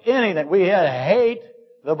love anything. We hate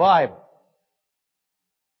the Bible.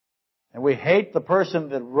 And we hate the person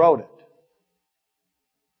that wrote it.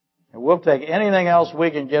 And we'll take anything else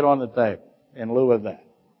we can get on the table in lieu of that.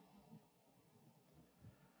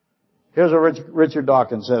 Here's what Richard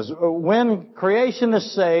Dawkins says. When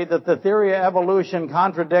creationists say that the theory of evolution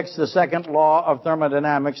contradicts the second law of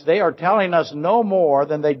thermodynamics, they are telling us no more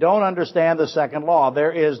than they don't understand the second law.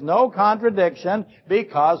 There is no contradiction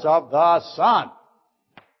because of the sun.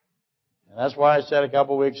 And that's why I said a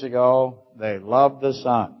couple weeks ago, they love the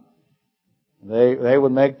sun. They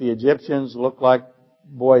would make the Egyptians look like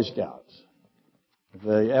Boy Scouts. If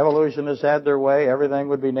the evolutionists had their way, everything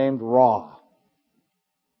would be named Ra.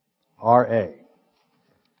 R-A.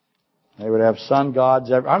 They would have sun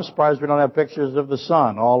gods. I'm surprised we don't have pictures of the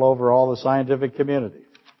sun all over all the scientific community.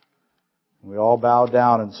 We all bow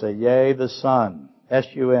down and say, yea, the sun.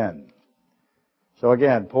 S-U-N. So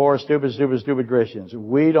again, poor, stupid Christians.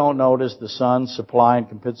 We don't notice the sun supplying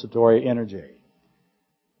compensatory energy.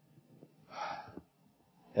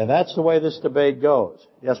 And that's the way this debate goes.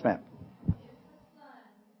 Yes, ma'am.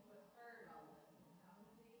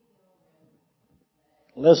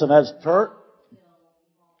 Listen, that's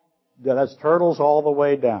turtles all the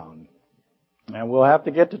way down. And we'll have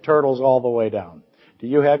to get to turtles all the way down. Do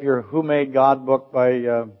you have your Who Made God book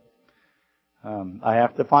by... I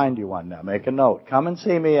have to find you one now. Make a note. Come and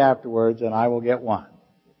see me afterwards and I will get one.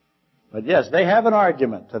 But yes, they have an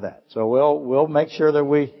argument to that. So we'll make sure that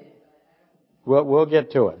we'll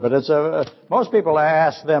get to it. But it's most people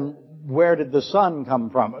ask them, where did the sun come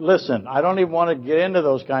from? Listen, I don't even want to get into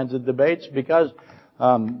those kinds of debates because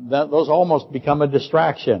those almost become a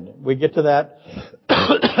distraction. We get to that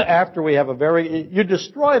after we have you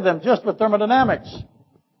destroy them just with thermodynamics.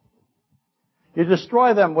 You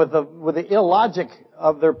destroy them with the illogic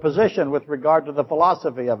of their position with regard to the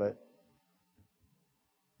philosophy of it.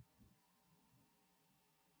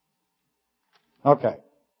 Okay.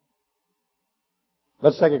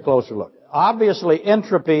 Let's take a closer look. Obviously,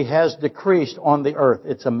 entropy has decreased on the earth.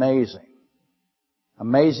 It's amazing.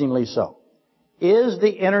 Amazingly so. Is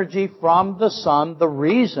the energy from the sun the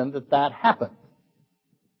reason that happened?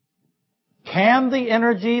 Can the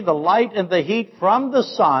energy, the light and the heat from the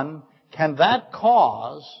sun, can that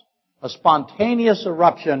cause a spontaneous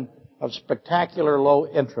eruption of spectacular low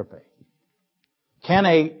entropy? Can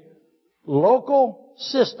a local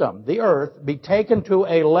system, the earth, be taken to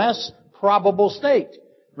a less probable state?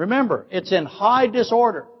 Remember, it's in high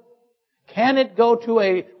disorder. Can it go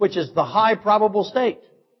to which is the high probable state?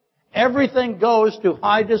 Everything goes to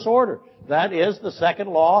high disorder. That is the second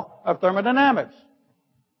law of thermodynamics.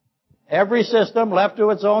 Every system left to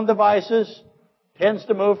its own devices tends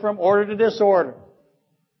to move from order to disorder.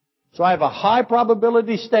 So I have a high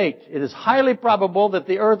probability state. It is highly probable that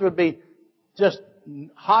the earth would be just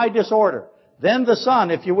high disorder. Then the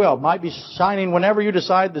sun, if you will, might be shining whenever you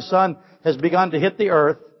decide the sun has begun to hit the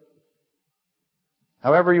earth.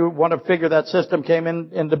 However you want to figure that system came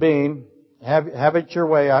into being, have it your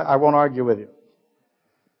way. I won't argue with you.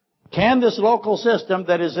 Can this local system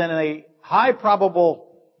that is in a high probable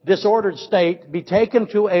disordered state be taken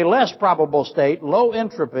to a less probable state, low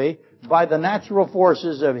entropy, by the natural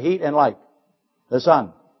forces of heat and light? The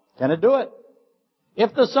sun. Can it do it?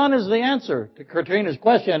 If the sun is the answer to Katrina's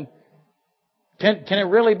question, can it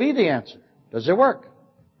really be the answer? Does it work?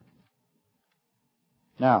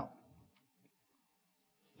 Now,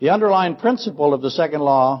 the underlying principle of the second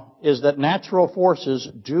law is that natural forces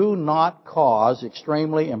do not cause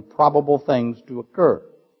extremely improbable things to occur.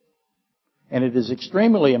 And it is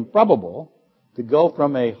extremely improbable to go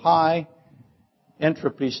from a high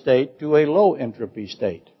entropy state to a low entropy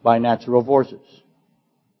state by natural forces.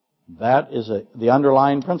 That is the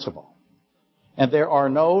underlying principle. And there are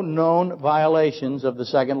no known violations of the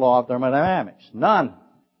second law of thermodynamics. None.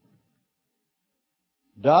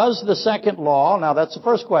 Does the second law, now that's the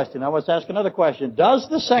first question. Now let's ask another question. Does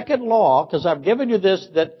the second law, because I've given you this,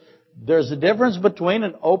 that there's a difference between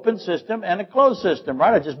an open system and a closed system,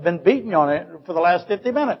 right? I've just been beating you on it for the last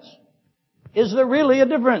 50 minutes. Is there really a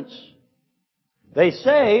difference? They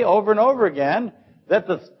say over and over again that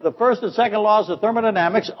the first and second laws of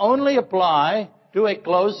thermodynamics only apply to a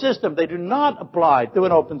closed system. They do not apply to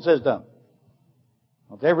an open system.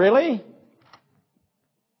 Okay, really?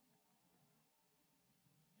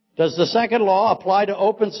 Does the second law apply to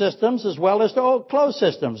open systems as well as to closed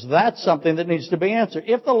systems? That's something that needs to be answered.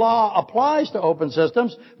 If the law applies to open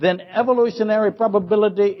systems, then evolutionary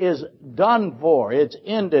probability is done for. It's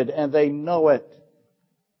ended, and they know it.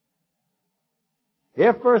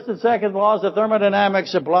 If first and second laws of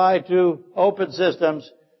thermodynamics apply to open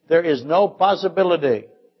systems, there is no possibility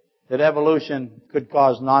that evolution could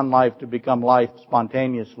cause non-life to become life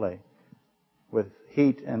spontaneously with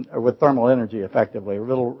heat or with thermal energy, effectively,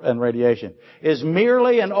 and radiation. Is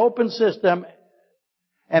merely an open system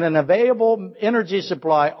and an available energy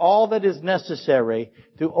supply all that is necessary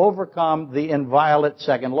to overcome the inviolate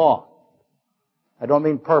second law? I don't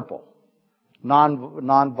mean purple.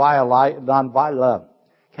 Non-violate,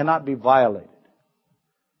 cannot be violated.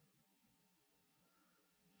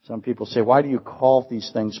 Some people say, why do you call these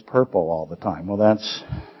things purple all the time? Well,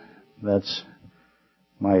 that's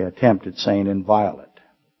my attempt at saying inviolate.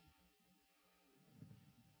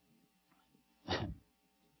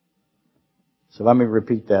 So let me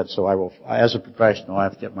repeat that so I will, as a professional, I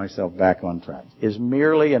have to get myself back on track. Is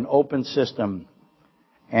merely an open system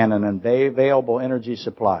and an available energy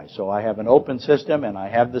supply. So I have an open system and I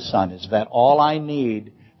have the sun. Is that all I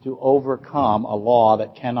need to overcome a law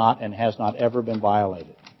that cannot and has not ever been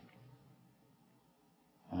violated?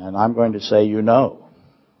 And I'm going to say,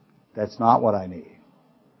 that's not what I need.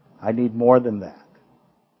 I need more than that.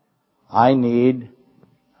 I need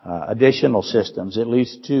additional systems, at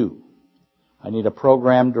least two. I need a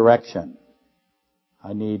program direction.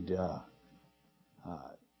 I need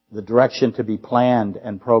the direction to be planned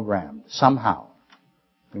and programmed somehow.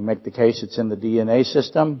 We make the case it's in the DNA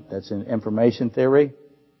system. That's in information theory.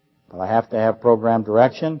 But I have to have programmed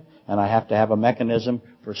direction, and I have to have a mechanism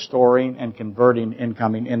for storing and converting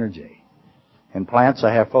incoming energy. In plants,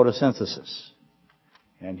 I have photosynthesis.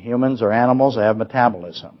 In humans or animals, I have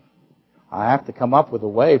metabolism. I have to come up with a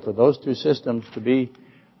way for those two systems to be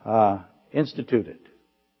instituted.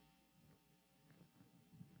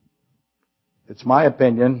 It's my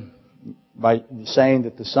opinion, by saying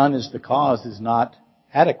that the sun is the cause is not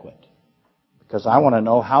adequate. Because I want to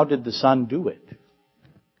know, how did the sun do it?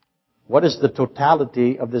 What is the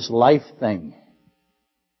totality of this life thing?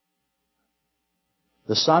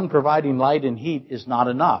 The sun providing light and heat is not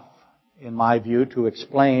enough, in my view, to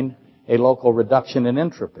explain a local reduction in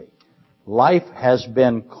entropy. Life has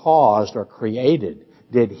been caused or created.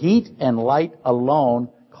 Did heat and light alone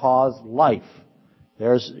cause life?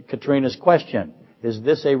 There's Katrina's question. Is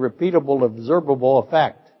this a repeatable, observable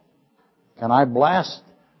effect? Can I blast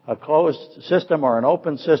a closed system or an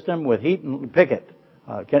open system with heat and pick it?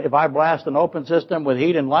 If I blast an open system with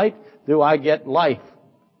heat and light, do I get life?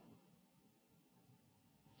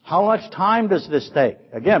 How much time does this take?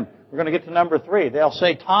 Again, we're going to get to number 3. They'll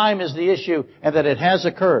say time is the issue and that it has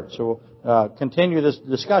occurred. So we'll continue this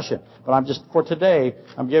discussion. But for today,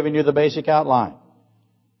 I'm giving you the basic outline.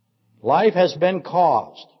 Life has been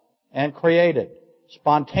caused and created.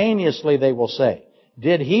 Spontaneously, they will say.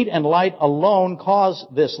 Did heat and light alone cause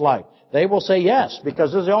this life? They will say yes,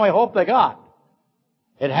 because this is the only hope they got.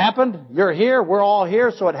 It happened, you're here, we're all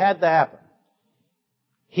here, so it had to happen.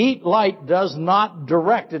 Heat, light does not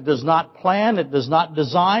direct, it does not plan, it does not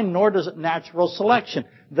design, nor does it natural selection.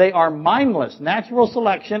 They are mindless. Natural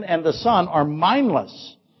selection and the sun are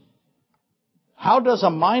mindless. How does a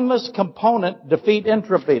mindless component defeat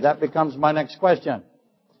entropy? That becomes my next question.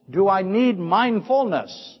 Do I need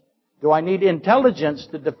mindfulness? Do I need intelligence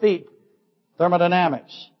to defeat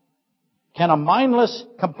thermodynamics? Can a mindless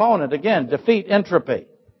component, again, defeat entropy?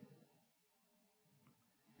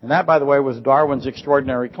 And that, by the way, was Darwin's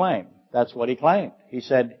extraordinary claim. That's what he claimed. He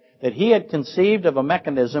said that he had conceived of a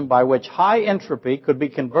mechanism by which high entropy could be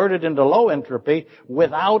converted into low entropy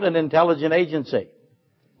without an intelligent agency,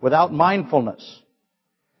 without mindfulness.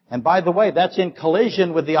 And by the way, that's in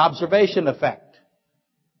collision with the observation effect.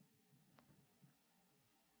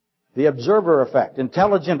 The observer effect,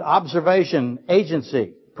 intelligent observation,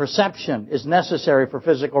 agency, perception is necessary for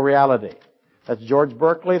physical reality. That's George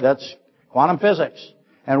Berkeley, that's quantum physics.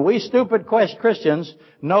 And we stupid Christians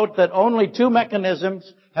note that only 2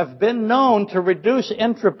 mechanisms have been known to reduce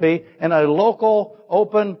entropy in a local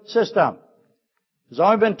open system. There's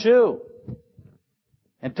only been 2.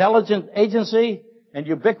 Intelligent agency and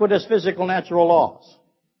ubiquitous physical natural laws.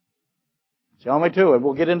 It's the only 2. And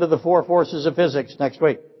we'll get into the 4 forces of physics next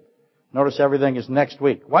week. Notice everything is next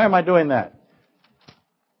week. Why am I doing that?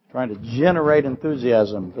 Trying to generate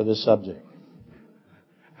enthusiasm for this subject.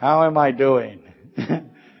 How am I doing?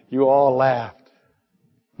 You all laughed.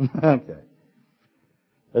 Okay.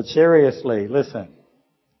 But seriously, listen.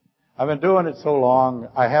 I've been doing it so long.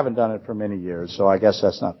 I haven't done it for many years, so I guess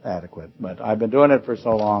that's not adequate. But I've been doing it for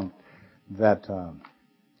so long that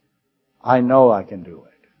I know I can do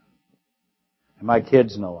it. And my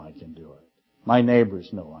kids know I can do it. My neighbors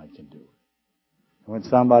know I can do it. When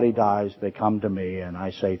somebody dies, they come to me and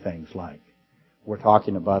I say things like, we're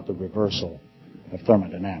talking about the reversal of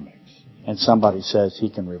thermodynamics. And somebody says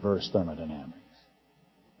he can reverse thermodynamics.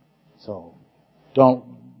 So, don't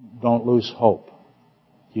lose hope.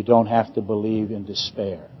 You don't have to believe in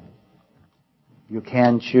despair. You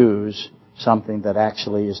can choose something that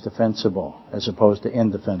actually is defensible as opposed to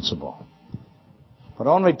indefensible. But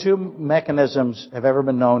only 2 mechanisms have ever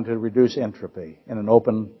been known to reduce entropy in an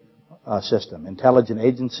open system. Intelligent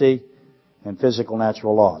agency and physical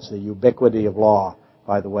natural laws. The ubiquity of law,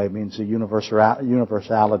 by the way, means the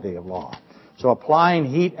universality of law. So applying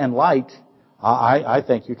heat and light, I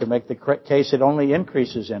think you can make the case it only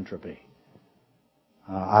increases entropy.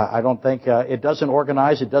 I don't think it doesn't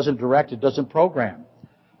organize, it doesn't direct, it doesn't program.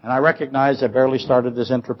 And I recognize I barely started this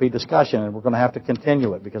entropy discussion, and we're going to have to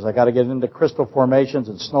continue it because I got to get into crystal formations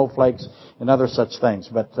and snowflakes and other such things.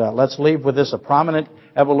 But let's leave with this. A prominent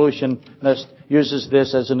evolutionist uses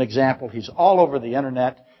this as an example. He's all over the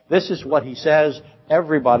internet. This is what he says.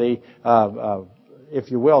 Everybody, if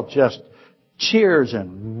you will, just cheers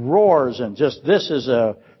and roars and just this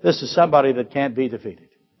is somebody that can't be defeated.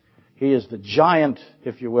 He is the giant,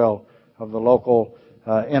 if you will, of the local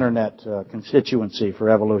internet constituency for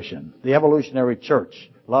evolution. The evolutionary church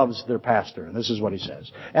loves their pastor, and this is what he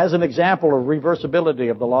says. As an example of reversibility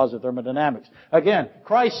of the laws of thermodynamics. Again,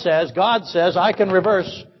 Christ says, God says, I can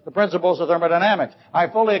reverse the principles of thermodynamics. I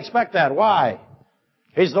fully expect that. Why?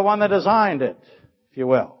 He's the one that designed it, if you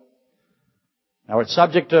will. Now, it's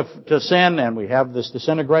subject to sin, and we have this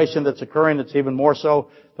disintegration that's occurring. It's even more so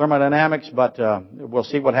thermodynamics, but we'll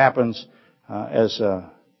see what happens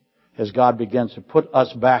as God begins to put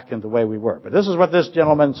us back in the way we were. But this is what this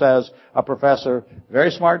gentleman says, a professor,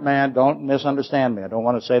 very smart man. Don't misunderstand me. I don't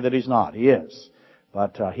want to say that he's not. He is.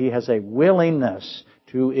 But he has a willingness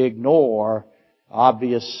to ignore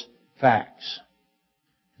obvious facts.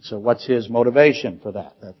 So what's his motivation for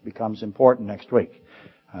that? That becomes important next week.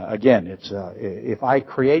 Again, it's if I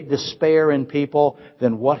create despair in people,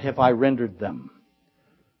 then what have I rendered them?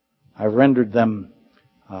 I've rendered them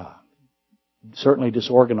certainly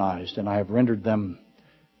disorganized, and I have rendered them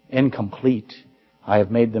incomplete. I have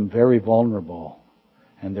made them very vulnerable,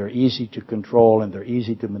 and they're easy to control, and they're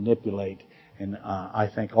easy to manipulate. And I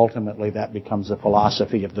think ultimately that becomes the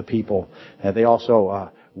philosophy of the people. They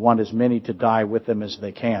also want as many to die with them as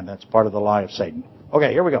they can. That's part of the lie of Satan.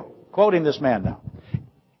 Okay, here we go. Quoting this man now.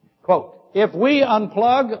 Quote, if we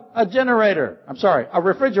unplug a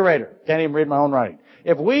refrigerator. Can't even read my own writing.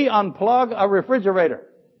 If we unplug a refrigerator.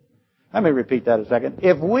 Let me repeat that a second.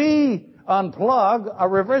 If we unplug a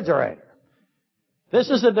refrigerator.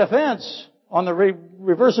 This is a defense on the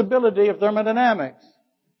reversibility of thermodynamics.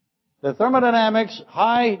 The thermodynamics,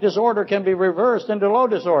 high disorder can be reversed into low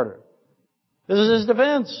disorder. This is his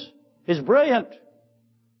defense. He's brilliant.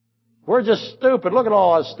 We're just stupid. Look at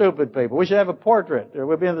all us stupid people. We should have a portrait.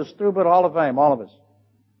 We'd be in the Stupid Hall of Fame, all of us.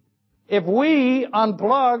 If we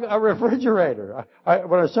unplug a refrigerator,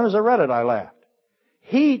 as soon as I read it, I laughed.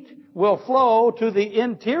 Heat will flow to the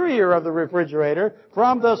interior of the refrigerator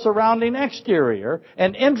from the surrounding exterior,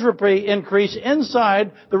 and entropy increase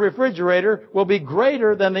inside the refrigerator will be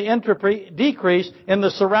greater than the entropy decrease in the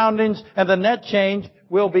surroundings, and the net change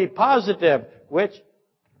will be positive, which,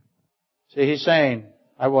 see, he's saying,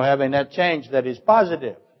 I will have a net change that is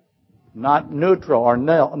positive, not neutral or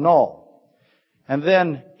null. And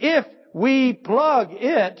then, if we plug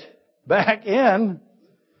it back in,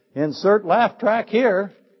 insert laugh track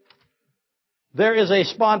here, there is a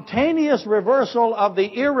spontaneous reversal of the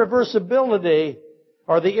irreversibility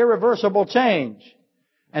or the irreversible change.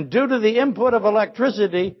 And due to the input of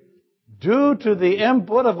electricity,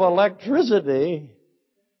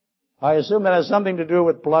 I assume it has something to do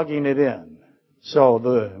with plugging it in. So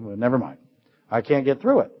never mind. I can't get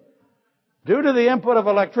through it. Due to the input of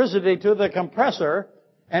electricity to the compressor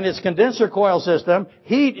and its condenser coil system,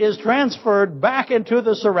 heat is transferred back into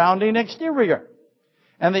the surrounding exterior.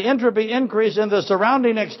 And the entropy increase in the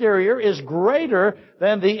surrounding exterior is greater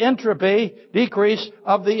than the entropy decrease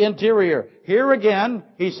of the interior. Here again,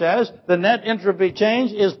 he says, the net entropy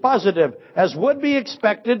change is positive, as would be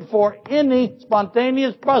expected for any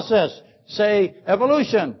spontaneous process, say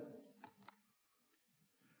evolution.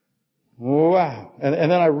 Wow. And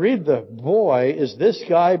then I read boy, is this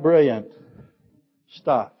guy brilliant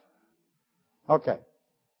stuff. Okay.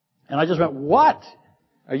 And I just went, what?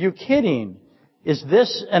 Are you kidding? Is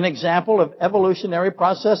this an example of evolutionary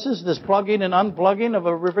processes, this plugging and unplugging of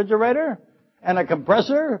a refrigerator and a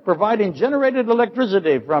compressor, providing generated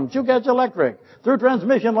electricity from Chugach Electric through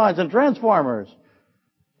transmission lines and transformers,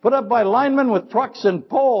 put up by linemen with trucks and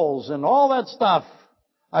poles and all that stuff.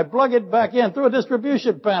 I plug it back in through a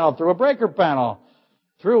distribution panel, through a breaker panel,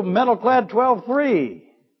 through metal-clad 12-3,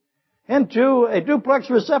 into a duplex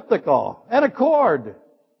receptacle and a cord.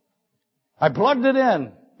 I plugged it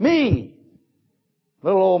in. Me.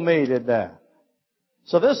 Little old me did that.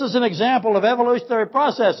 So this is an example of evolutionary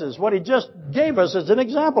processes. What he just gave us is an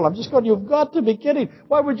example. I'm just going, you've got to be kidding.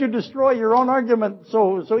 Why would you destroy your own argument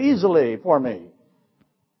so easily for me?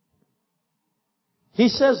 He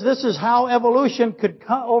says this is how evolution could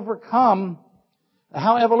overcome,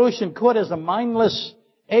 how evolution could as a mindless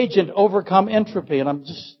agent overcome entropy. And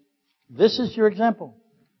this is your example.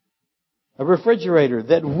 A refrigerator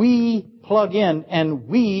that we plug in and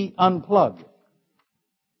we unplug.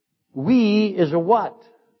 We is a what?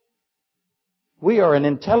 We are an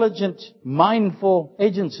intelligent, mindful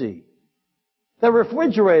agency. The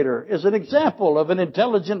refrigerator is an example of an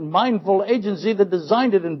intelligent, mindful agency that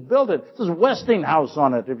designed it and built it. This is Westinghouse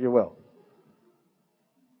on it, if you will.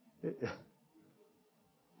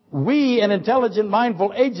 We, an intelligent,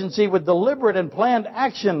 mindful agency with deliberate and planned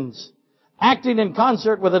actions, acting in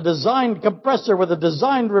concert with a designed compressor, with a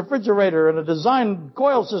designed refrigerator and a designed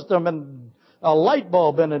coil system and a light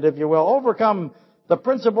bulb in it, if you will, overcome the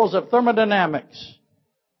principles of thermodynamics.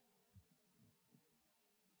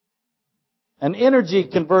 An energy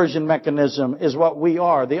conversion mechanism is what we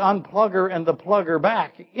are. The unplugger and the plugger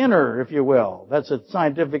back. Inner, if you will. That's a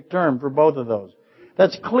scientific term for both of those.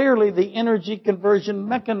 That's clearly the energy conversion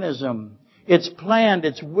mechanism. It's planned,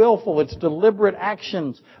 it's willful, it's deliberate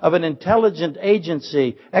actions of an intelligent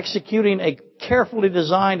agency executing a carefully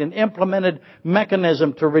designed and implemented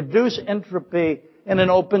mechanism to reduce entropy in an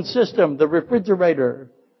open system, the refrigerator.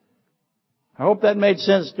 I hope that made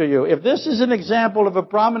sense to you. If this is an example of a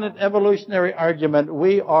prominent evolutionary argument,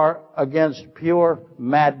 we are against pure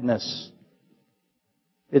madness.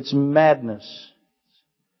 It's madness.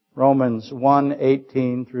 Romans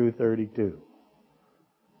 1:18 through 32.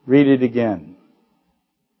 Read it again.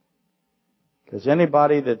 Because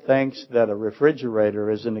anybody that thinks that a refrigerator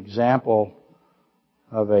is an example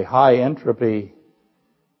of a high entropy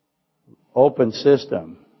open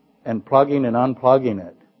system and plugging and unplugging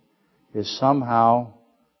it is somehow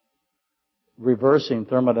reversing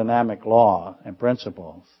thermodynamic law and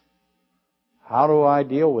principles. How do I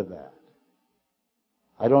deal with that?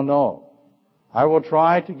 I don't know. I will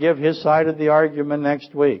try to give his side of the argument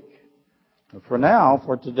next week. But for now,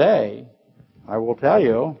 for today, I will tell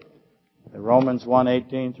you that Romans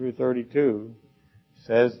 1:18 through 32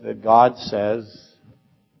 says that God says,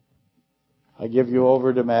 I give you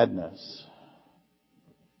over to madness.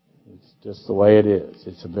 It's just the way it is.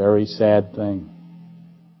 It's a very sad thing.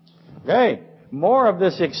 Okay, more of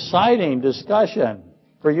this exciting discussion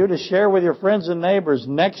for you to share with your friends and neighbors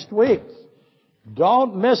next week.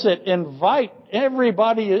 Don't miss it. Invite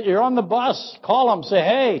everybody. You're on the bus. Call them. Say,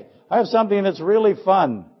 hey, I have something that's really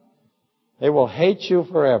fun. They will hate you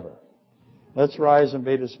forever. Let's rise and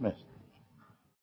be dismissed.